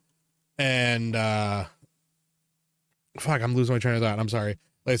etc. And fuck, I'm losing my train of thought. I'm sorry.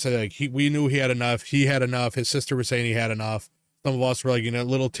 Like I said, like we knew he had enough. He had enough. His sister was saying he had enough. Some of us were like, a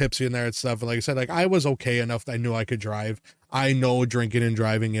little tipsy in there and stuff. And like I said, like I was okay enough that I knew I could drive. I know drinking and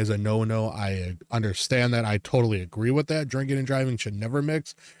driving is a no-no. I understand that. I totally agree with that. Drinking and driving should never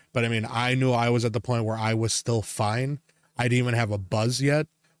mix. But I mean, I knew I was at the point where I was still fine. I didn't even have a buzz yet.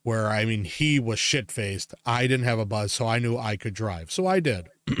 Where, I mean, he was shit-faced. I didn't have a buzz, so I knew I could drive. So I did.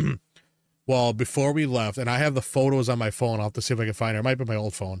 Well, before we left, and I have the photos on my phone. I'll have to see if I can find it. It might be my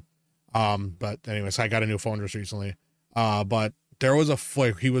old phone. But anyways, I got a new phone just recently. But there was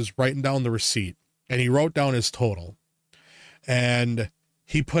he was writing down the receipt, and he wrote down his total. And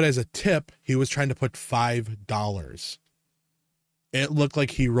he put as a tip, he was trying to put $5. It looked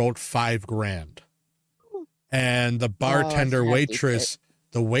like he wrote $5,000. And the bartender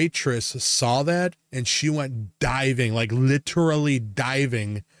the waitress saw that, and she went diving, like literally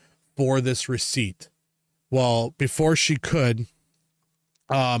diving for this receipt. Well, before she could,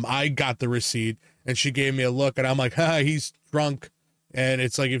 I got the receipt, and she gave me a look, and I'm like, he's drunk. And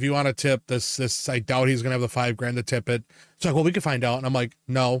it's like, if you want to tip this, I doubt he's going to have the $5,000 to tip it. It's like, well, we can find out. And I'm like,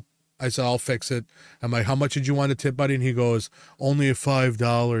 no. I said, I'll fix it. I'm like, how much did you want to tip, buddy? And he goes, only $5,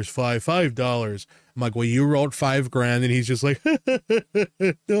 $5. I'm like, well, you wrote $5,000. And he's just like,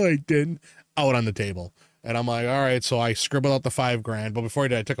 no, I didn't. Out on the table. And I'm like, all right. So I scribbled out the $5,000. But before I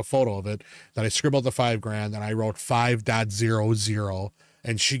did, I took a photo of it. Then I scribbled the $5,000. And I wrote 5.00.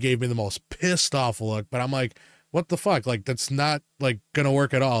 And she gave me the most pissed off look. But I'm like, what the fuck? Like, that's not like gonna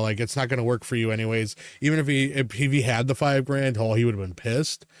work at all. Like, it's not gonna work for you anyways. Even if he had the $5,000, he would have been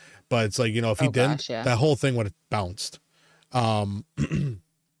pissed. But it's like, if he didn't, that whole thing would have bounced. Yeah.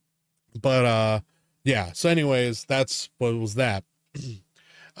 So anyways, that's what was that.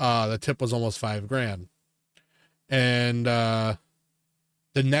 The tip was almost $5,000. And the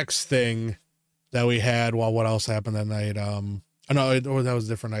next thing that we had, well, what else happened that night? No, that was a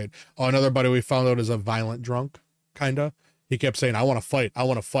different night. Oh, another buddy we found out is a violent drunk, kinda. He kept saying, I want to fight. I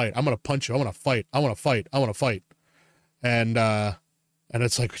want to fight. I'm going to punch you. I want to fight. I want to fight. I want to fight. And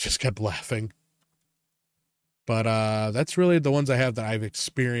it's like, we just kept laughing. But that's really the ones I have that I've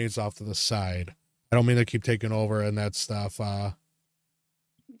experienced off to the side. I don't mean to keep taking over and that stuff. But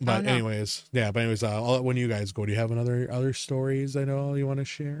anyways, when you guys go, do you have other stories I know you want to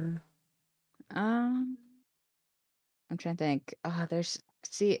share? I'm trying to think. There's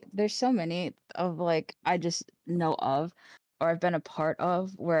so many of like I just know of or I've been a part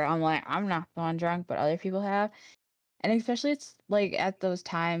of where I'm like, I'm not feeling drunk, but other people have. And especially it's like at those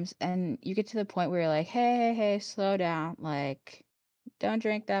times and you get to the point where you're like, hey, slow down. Like, don't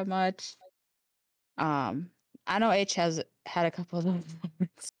drink that much. I know H has had a couple of those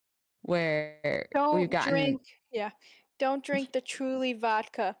moments where we've gotten don't drink the Truly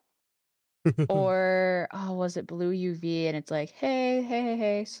vodka. or was it Blue UV? And it's like,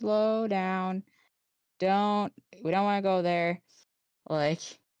 hey, slow down. We don't want to go there. Like,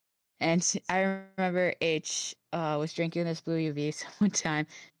 and I remember H was drinking this Blue UV one time.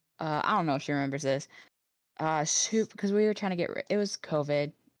 I don't know if she remembers this. Because we were trying to it was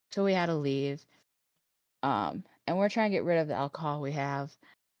COVID, so we had to leave. And we're trying to get rid of the alcohol we have.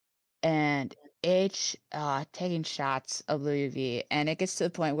 And H taking shots of Blue UV, and it gets to the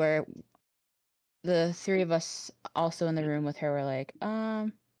point where the three of us also in the room with her were like,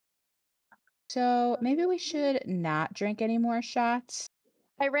 so maybe we should not drink any more shots.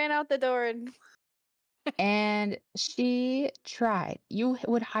 I ran out the door and And she tried. You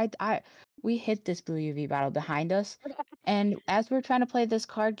would hide. We hid this blue UV bottle behind us, and as we're trying to play this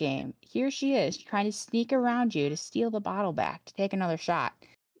card game, here she is trying to sneak around you to steal the bottle back to take another shot.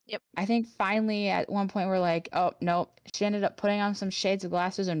 Yep. I think finally at one point we're like, oh nope. She ended up putting on some shades of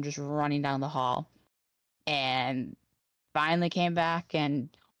glasses and just running down the hall, and finally came back and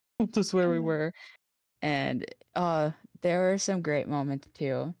told us where we were. And there were some great moments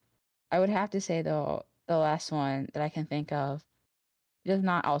too. I would have to say though, the last one that I can think of does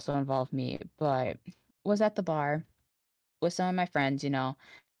not also involve me, but was at the bar with some of my friends, you know.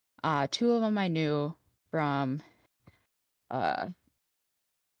 Two of them I knew from uh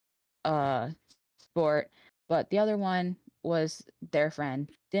uh sport, but the other one was their friend.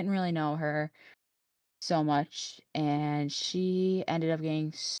 Didn't really know her so much, and she ended up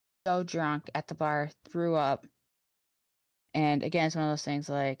getting so drunk at the bar, threw up. And again, it's one of those things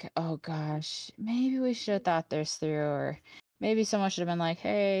like, oh gosh, maybe we should have thought this through, or maybe someone should have been like,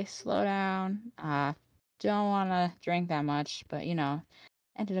 hey, slow down. Don't want to drink that much, but you know,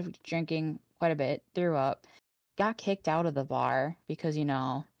 ended up drinking quite a bit, threw up, got kicked out of the bar because, you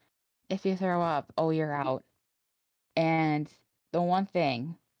know, if you throw up, oh, you're out. And the one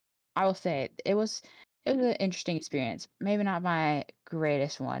thing I will say, it was an interesting experience. Maybe not my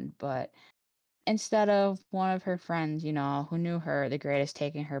greatest one, but instead of one of her friends, you know, who knew her the greatest,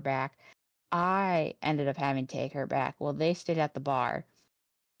 taking her back, I ended up having to take her back. Well, they stayed at the bar,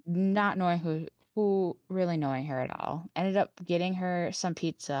 not knowing who really knowing her at all. Ended up getting her some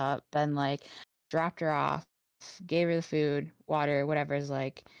pizza, then like dropped her off, gave her the food, water, whatever is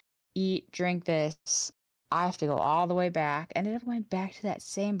like, eat, drink this. I have to go all the way back. Ended up going back to that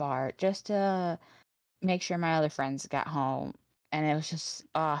same bar just to make sure my other friends got home. And it was just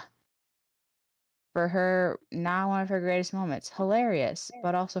for her, not one of her greatest moments. Hilarious,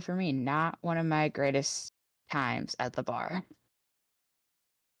 but also for me, not one of my greatest times at the bar.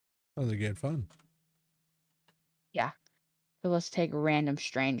 Sounds like you had fun. Yeah. So let's take random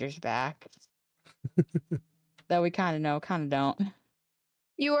strangers back that we kind of know, kind of don't.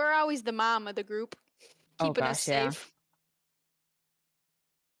 You were always the mom of the group, Oh, keeping us gosh, yeah. safe.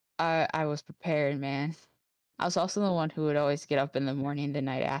 I was prepared, man. I was also the one who would always get up in the morning the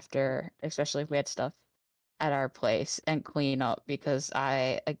night after, especially if we had stuff at our place, and clean up because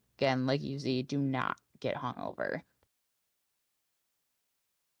I, again, like you, Z, do not get hungover.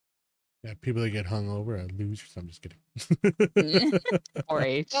 Yeah, people that get hung over are losers. I'm just kidding. Or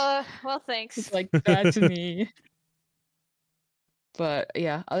H. Well, thanks. It's like that to me. But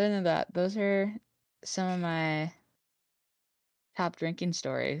yeah, other than that, those are some of my top drinking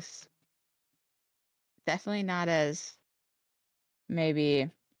stories. Definitely not as maybe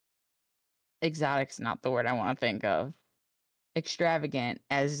exotic's not the word I want to think of. Extravagant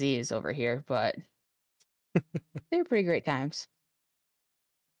as Z is over here, but they were pretty great times.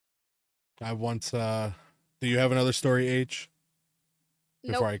 I once do you have another story, H?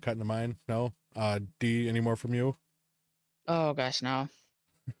 Before Nope. I cut into mine? No? D, any more from you? Oh gosh, no.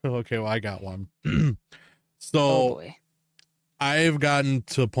 Okay, well I got one. Oh So boy. I've gotten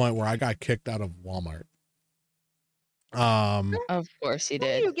to a point where I got kicked out of Walmart. Of course he How do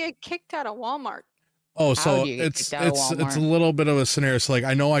did. you get kicked out of Walmart? Oh, How so do you get it's kicked out of it's a Walmart? little bit of a scenario. So like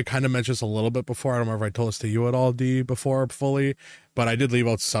I know I kind of mentioned this a little bit before. I don't remember if I told this to you at all, D, before fully, but I did leave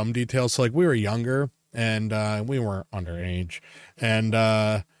out some details. So like we were younger and we were underage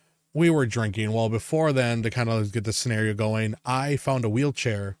and we were drinking. Well, before then, to kind of get the scenario going, I found a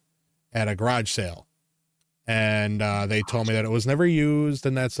wheelchair at a garage sale. And they told me that it was never used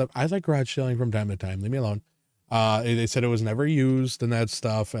and that stuff. I like garage selling from time to time. Leave me alone. They said it was never used and that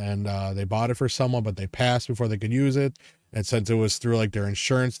stuff, and they bought it for someone, but they passed before they could use it. And since it was through like their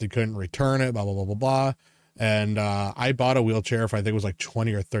insurance, they couldn't return it. Blah blah blah blah blah. And I bought a wheelchair for I think it was like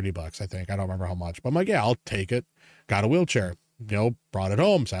 $20 or $30. I think I don't remember how much, but I'm like, yeah, I'll take it. Got a wheelchair. You know, brought it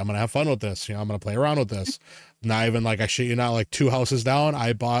home. So I'm gonna have fun with this. You know, I'm gonna play around with this. Not even like I shit you not, like 2 houses down,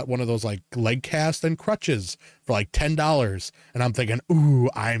 I bought one of those like leg cast and crutches for like $10, and I'm thinking, ooh,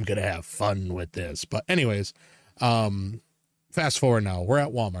 I'm gonna have fun with this. But anyways, fast forward now, we're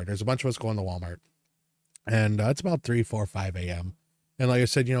at Walmart. There's a bunch of us going to Walmart, and it's about 3, 4, 5 a.m. And like I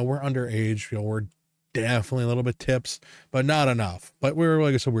said, you know, we're underage. You know, we're definitely a little bit tips, but not enough. But we were,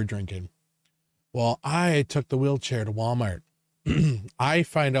 like I said, we're drinking. Well, I took the wheelchair to Walmart. I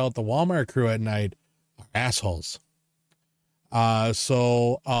find out the Walmart crew at night are assholes.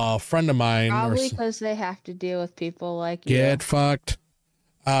 So a friend of mine, Probably because they have to deal with people like you. get fucked.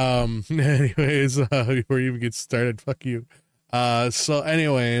 Anyways, before you even get started, fuck you. So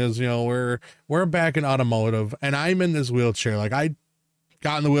anyways, you know, we're back in automotive and I'm in this wheelchair. Like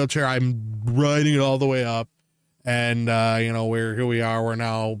got in the wheelchair. I'm riding it all the way up. And, here we are. We're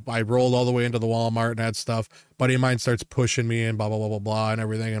now, I rolled all the way into the Walmart and that stuff. Buddy of mine starts pushing me and blah, blah, blah, blah, blah, and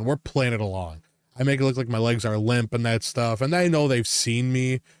everything. And we're playing it along. I make it look like my legs are limp and that stuff. And they know they've seen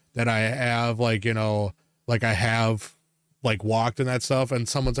me, that I have, walked and that stuff. And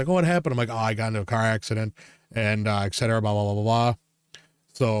someone's like, oh, what happened? I'm like, oh, I got into a car accident and, et cetera, blah, blah, blah, blah, blah.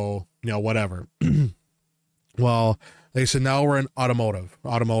 So, whatever. Well, they said, now we're in automotive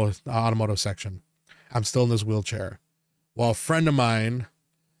section. I'm still in this wheelchair. Well, a friend of mine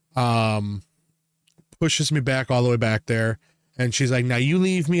pushes me back all the way back there. And she's like, now you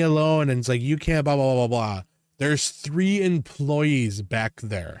leave me alone. And it's like, you can't, blah, blah, blah, blah. There's 3 employees back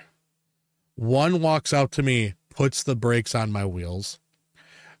there. One walks out to me, puts the brakes on my wheels.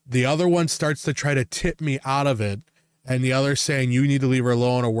 The other one starts to try to tip me out of it. And the other saying, you need to leave her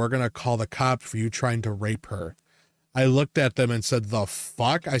alone or we're going to call the cops for you trying to rape her. I looked at them and said, the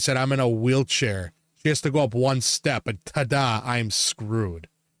fuck? I said, I'm in a wheelchair. She has to go up 1 step and ta-da, I'm screwed.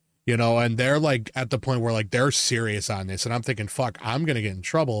 And they're like at the point where like they're serious on this. And I'm thinking, fuck, I'm going to get in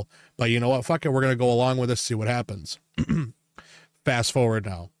trouble. But you know what? Fuck it. We're going to go along with this, see what happens. Fast forward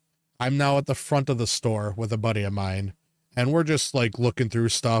now. I'm now at the front of the store with a buddy of mine. And we're just like looking through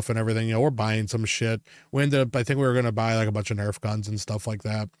stuff and everything. We're buying some shit. We ended up, I think we were going to buy like a bunch of Nerf guns and stuff like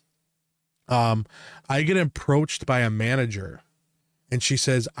that. I get approached by a manager and she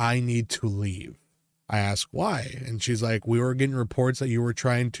says, I need to leave. I ask why. And she's like, we were getting reports that you were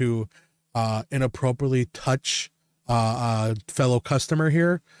trying to inappropriately touch a fellow customer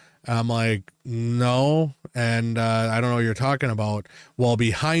here. And I'm like, no. And I don't know what you're talking about. Well,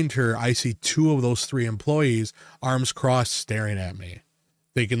 behind her, I see 2 of those 3 employees, arms crossed, staring at me.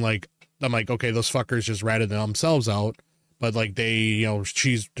 Thinking like, I'm like, okay, those fuckers just ratted themselves out. But like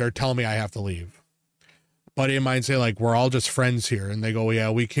they're telling me I have to leave. Buddy of mine say like, we're all just friends here. And they go, yeah,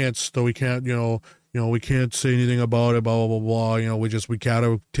 we can't, we can't say anything about it, blah, blah, blah, blah. We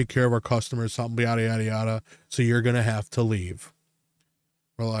gotta take care of our customers, something, yada, yada, yada. So you're going to have to leave.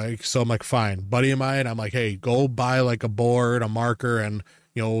 We're like, so I'm like, fine. Buddy of mine, I'm like, hey, go buy like a board, a marker, and,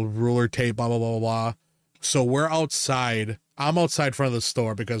 ruler, tape, blah, blah, blah, blah, blah. So we're outside. I'm outside front of the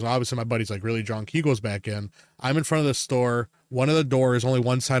store because obviously my buddy's like really drunk. He goes back in. I'm in front of the store. One of the doors, only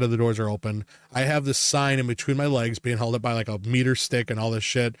one side of the doors are open. I have this sign in between my legs being held up by like a meter stick and all this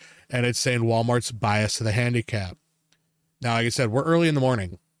shit. And it's saying Walmart's bias to the handicap. Now, like I said, we're early in the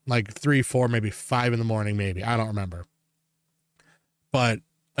morning, like 3, 4, maybe 5 in the morning, maybe. I don't remember. But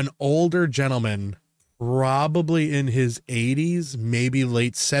an older gentleman, probably in his 80s, maybe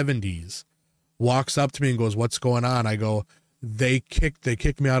late 70s, walks up to me and goes, what's going on? I go, they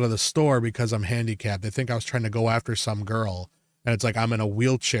kicked me out of the store because I'm handicapped. They think I was trying to go after some girl. And it's like, I'm in a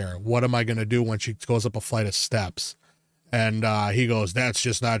wheelchair. What am I going to do when she goes up a flight of steps? And he goes, that's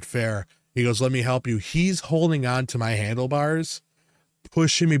just not fair. He goes, let me help you. He's holding on to my handlebars,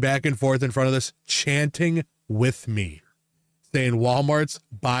 pushing me back and forth in front of this, chanting with me, saying Walmart's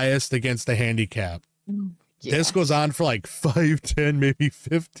biased against the handicap. Yeah. This goes on for like 5, 10, maybe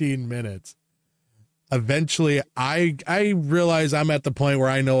 15 minutes. Eventually, I realize I'm at the point where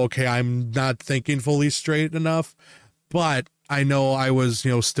I know, okay, I'm not thinking fully straight enough, but I know I was,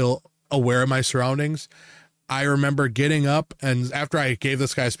 still aware of my surroundings. I remember getting up, and after I gave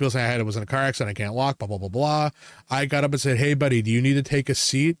this guy a spiel saying I was in a car accident, I can't walk, blah, blah, blah, blah. I got up and said, hey, buddy, do you need to take a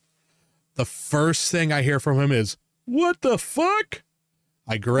seat? The first thing I hear from him is, what the fuck?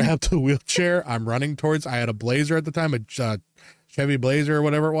 I grabbed the wheelchair. I'm running towards, I had a Blazer at the time, a Chevy Blazer or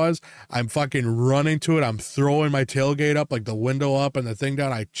whatever it was. I'm fucking running to it. I'm throwing my tailgate up, like the window up and the thing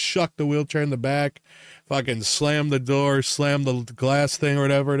down. I chucked the wheelchair in the back, fucking slammed the door, slammed the glass thing or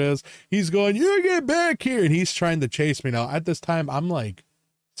whatever it is. He's going, you get back here. And he's trying to chase me. Now, at this time, I'm like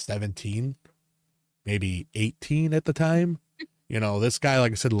 17, maybe 18 at the time. This guy,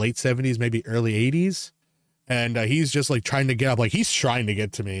 like I said, late 70s, maybe early 80s. And he's just like trying to get up. Like he's trying to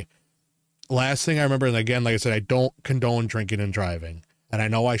get to me. Last thing I remember, and again, like I said, I don't condone drinking and driving, and I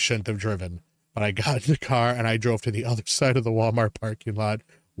know I shouldn't have driven, but I got in the car and I drove to the other side of the Walmart parking lot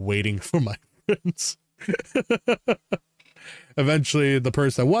waiting for my friends. Eventually, the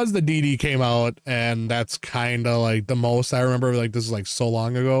person that was the DD came out, and that's kind of like the most I remember. Like this is like so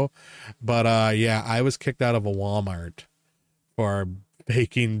long ago, but yeah, I was kicked out of a Walmart for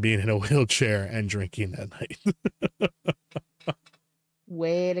being in a wheelchair and drinking that night.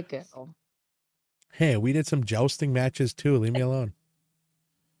 Way to go. Hey, we did some jousting matches too. Leave me alone.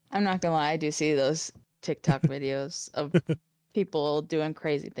 I'm not gonna lie, I do see those TikTok videos of people doing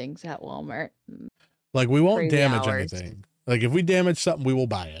crazy things at Walmart. Like we won't Crazy damage hours. anything. Like if we damage something, we will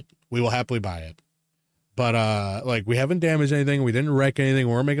buy it. We will happily buy it. But like we haven't damaged anything. We didn't wreck anything.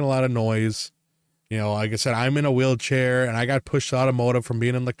 We weren't making a lot of noise. You know, like I said, I'm in a wheelchair and I got pushed automotive from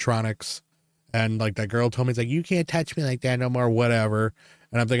being in electronics. And like that girl told me, it's like, you can't touch me like that no more, whatever.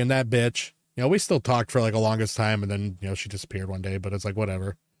 And I'm thinking, that bitch. You know, we still talked for like a longest time, and then, you know, she disappeared one day, but it's like,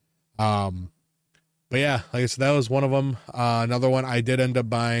 whatever. But yeah, like I said, that was one of them. Another one I did end up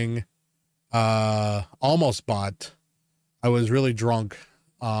buying, almost bought. I was really drunk.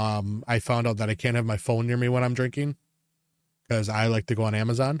 I found out that I can't have my phone near me when I'm drinking because I like to go on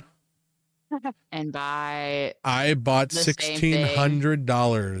Amazon. And buy I bought the same thing.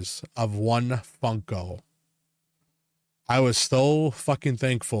 $1,600 of one Funko. I was so fucking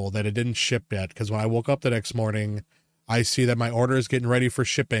thankful that it didn't ship yet, because when I woke up the next morning, I see that my order is getting ready for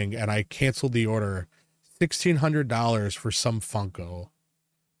shipping, and I canceled the order. $1,600 for some Funko.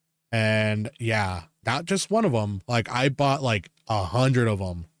 And yeah, not just one of them. Like I bought like 100 of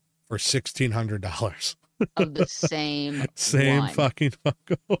them for $1,600. of the same Same one. fucking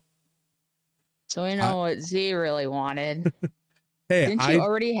Funko. So we know what Z really wanted. Hey, Didn't you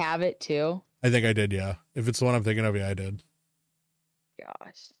already have it too? I think I did, yeah. If it's the one I'm thinking of, yeah, I did.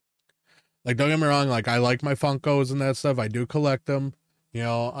 Gosh. Like, don't get me wrong, like, I like my Funkos and that stuff. I do collect them. You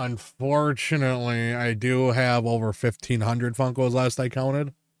know, unfortunately, I do have over 1,500 Funkos last I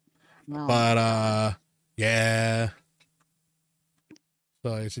counted. No. But, yeah.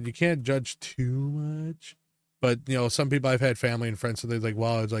 So I said, you can't judge too much. But, you know, some people, I've had family and friends, so they're like,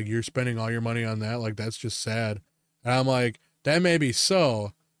 wow, it's like, you're spending all your money on that. Like, that's just sad. And I'm like, that may be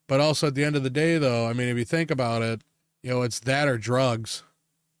so. But also at the end of the day, though, I mean, if you think about it, you know, it's that or drugs.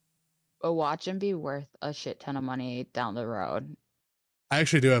 But watch them be worth a shit ton of money down the road. I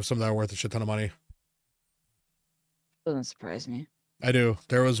actually do have some that are worth a shit ton of money. Doesn't surprise me. I do.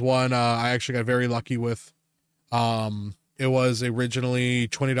 There was one I actually got very lucky with. It was originally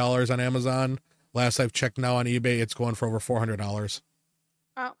 $20 on Amazon. Last I've checked now on eBay, it's going for over $400.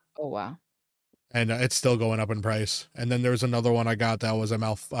 Oh, wow. And it's still going up in price. And then there was another one I got that was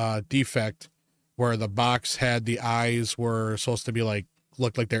a defect, where the box had the eyes were supposed to be like,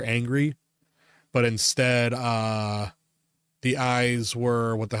 looked like they're angry, but instead the eyes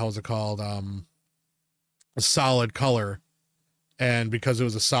were, what the hell is it called, a solid color. And because it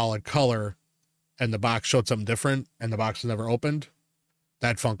was a solid color and the box showed something different and the box was never opened,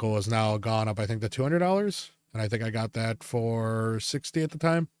 that Funko is now gone up, I think, to $200. And I think I got that for $60 at the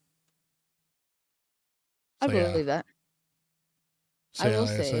time. I believe that. So, I will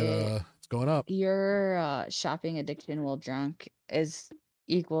say it's going up. Your shopping addiction while drunk is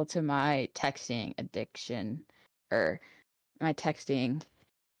equal to my texting addiction, or my texting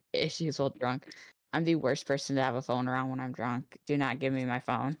issues while drunk. I'm the worst person to have a phone around when I'm drunk. Do not give me my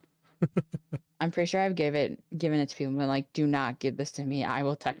phone. I'm pretty sure I've given it to people, but like, do not give this to me. I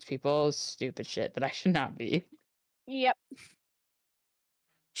will text people stupid shit that I should not be. Yep.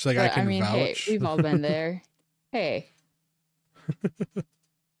 She's like, but, I can vouch. Hey, we've all been there. Hey.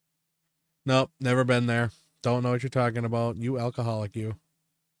 Nope, never been there. Don't know what you're talking about. You alcoholic, you.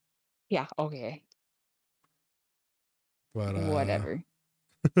 Yeah, okay. But whatever.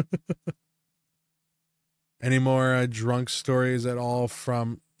 Any more drunk stories at all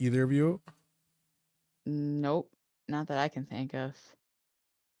from either of you? Nope, not that I can think of.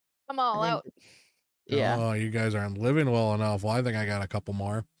 I'm all out. Yeah. Oh, you guys aren't living well enough. Well, I think I got a couple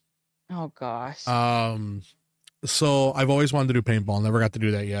more. Oh gosh. So I've always wanted to do paintball. Never got to do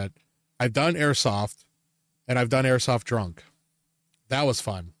that yet. I've done airsoft, and I've done airsoft drunk. That was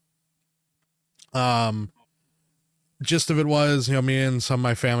fun. Gist of it was, you know, me and some of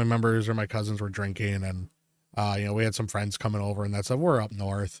my family members or my cousins were drinking, and you know, we had some friends coming over and that stuff. We're up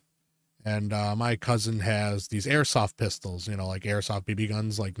north, and my cousin has these airsoft pistols, you know, like airsoft BB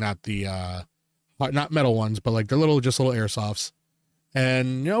guns, like not the not metal ones, but like they're just little airsofts.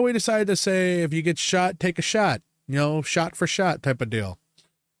 And, you know, we decided to say, if you get shot, take a shot, you know, shot for shot type of deal.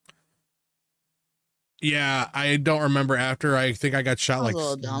 Yeah, I don't remember after. I think I got shot like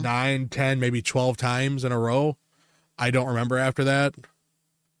 9, 10, maybe 12 times in a row. I don't remember after that.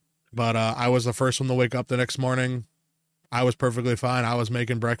 But I was the first one to wake up the next morning. I was perfectly fine. I was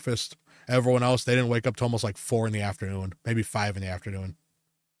making breakfast. Everyone else, they didn't wake up till almost like 4 in the afternoon, maybe 5 in the afternoon.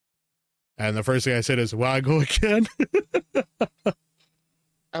 And the first thing I said is, "Will I go again?"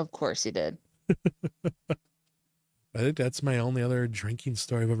 Of course he did. I think that's my only other drinking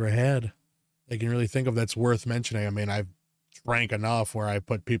story I've ever had I can really think of that's worth mentioning. I mean, I've drank enough where I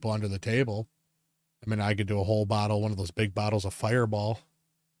put people under the table. I mean, I could do a whole bottle, one of those big bottles of Fireball.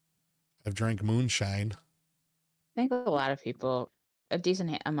 I've drank moonshine. I think a lot of people, a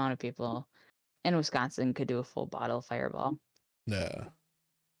decent amount of people in Wisconsin could do a full bottle of Fireball. Yeah.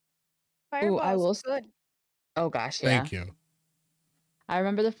 Fireball is good. Oh gosh, yeah. Thank you. I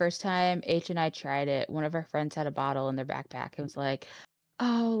remember the first time H and I tried it. One of our friends had a bottle in their backpack and was like,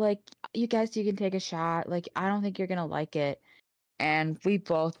 "Oh, like you guys, you can take a shot. Like I don't think you're gonna like it." And we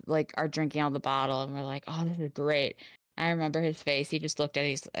both like are drinking out of the bottle, and we're like, "Oh, this is great." I remember his face. He just looked at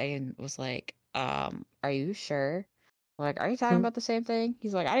us and was like, are you sure?" We're like, "Are you talking about the same thing?"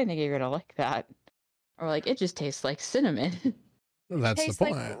 He's like, "I didn't think you were gonna like that." Or like, "It just tastes like cinnamon." That's the Tastes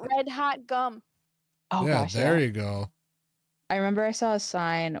like point. red hot gum. Oh Yeah, gosh, there yeah. you go. I remember I saw a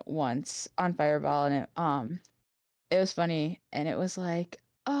sign once on Fireball, and it was funny, and it was like,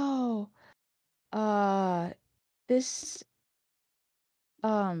 "Oh, uh, this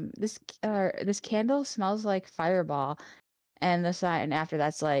this candle smells like Fireball." And the sign after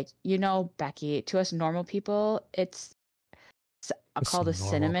that's like, Becky, to us normal people, it's called a Some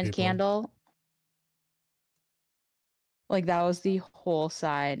normal cinnamon people. candle. Like that was the whole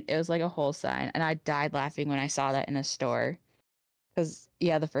sign. It was like a whole sign, and I died laughing when I saw that in a store. Because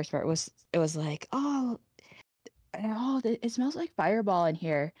yeah, the first part was it was like, it smells like Fireball in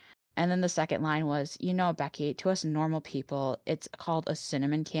here. And then the second line was, Becky, to us normal people, it's called a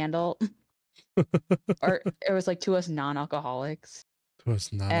cinnamon candle. Or it was like to us non-alcoholics. It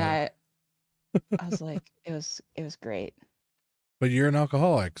was not And a, I was like, it was great. but you're an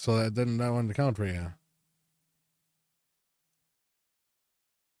alcoholic, so that wouldn't count for you.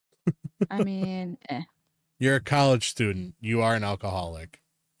 I mean, You're a college student. You are an alcoholic.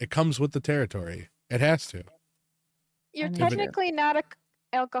 It comes with the territory. It has to. You're mean, technically not a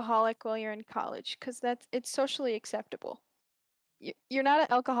alcoholic while you're in college because it's socially acceptable. You're not an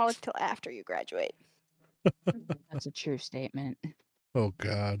alcoholic till after you graduate. that's a true statement. Oh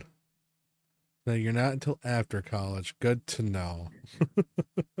God. No, you're not until after college. Good to know.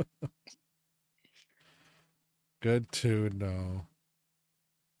 Good to know.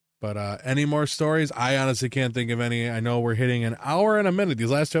 But any more stories? I honestly can't think of any. I know we're hitting an hour and a minute. These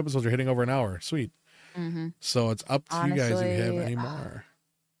last two episodes are hitting over an hour. Sweet. Mm-hmm. So it's up to you guys if you have Honestly, any more.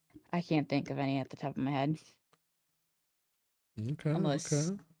 I can't think of any at the top of my head. Okay. Unless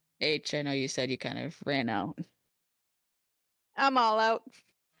Okay. H, I know you said you kind of ran out. I'm all out.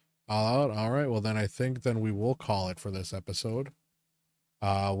 All out. All right. Well, then I think then we will call it for this episode.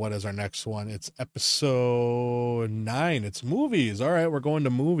 What is our next one? It's episode 9. It's movies. All right, we're going to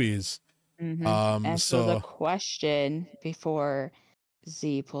movies. Mm-hmm. And so the question before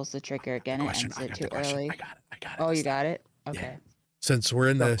Z pulls the trigger again and ends it too early. I got it. Oh, you got it? Okay. Yeah. Since we're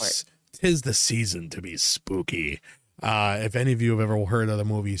in Go for this, 'tis the season to be spooky. If any of you have ever heard of the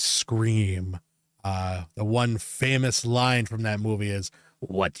movie Scream, the one famous line from that movie is,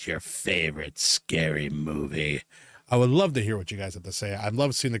 "What's your favorite scary movie?" I would love to hear what you guys have to say. I'd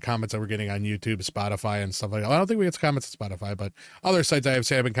love seeing the comments that we're getting on YouTube, Spotify, and stuff like that. I don't think we get comments on Spotify, but other sites I've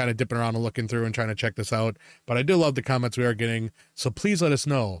been kind of dipping around and looking through and trying to check this out. But I do love the comments we are getting. So please let us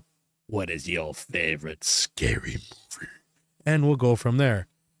know, what is your favorite scary movie? And we'll go from there.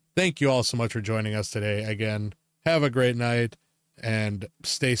 Thank you all so much for joining us today. Again, have a great night and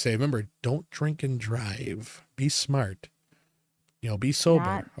stay safe. Remember, don't drink and drive. Be smart. Be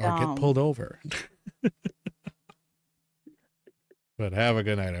sober or get pulled over. But have a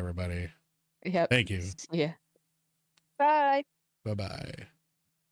good night, everybody. Yep. Thank you. Yeah. Bye. Bye-bye.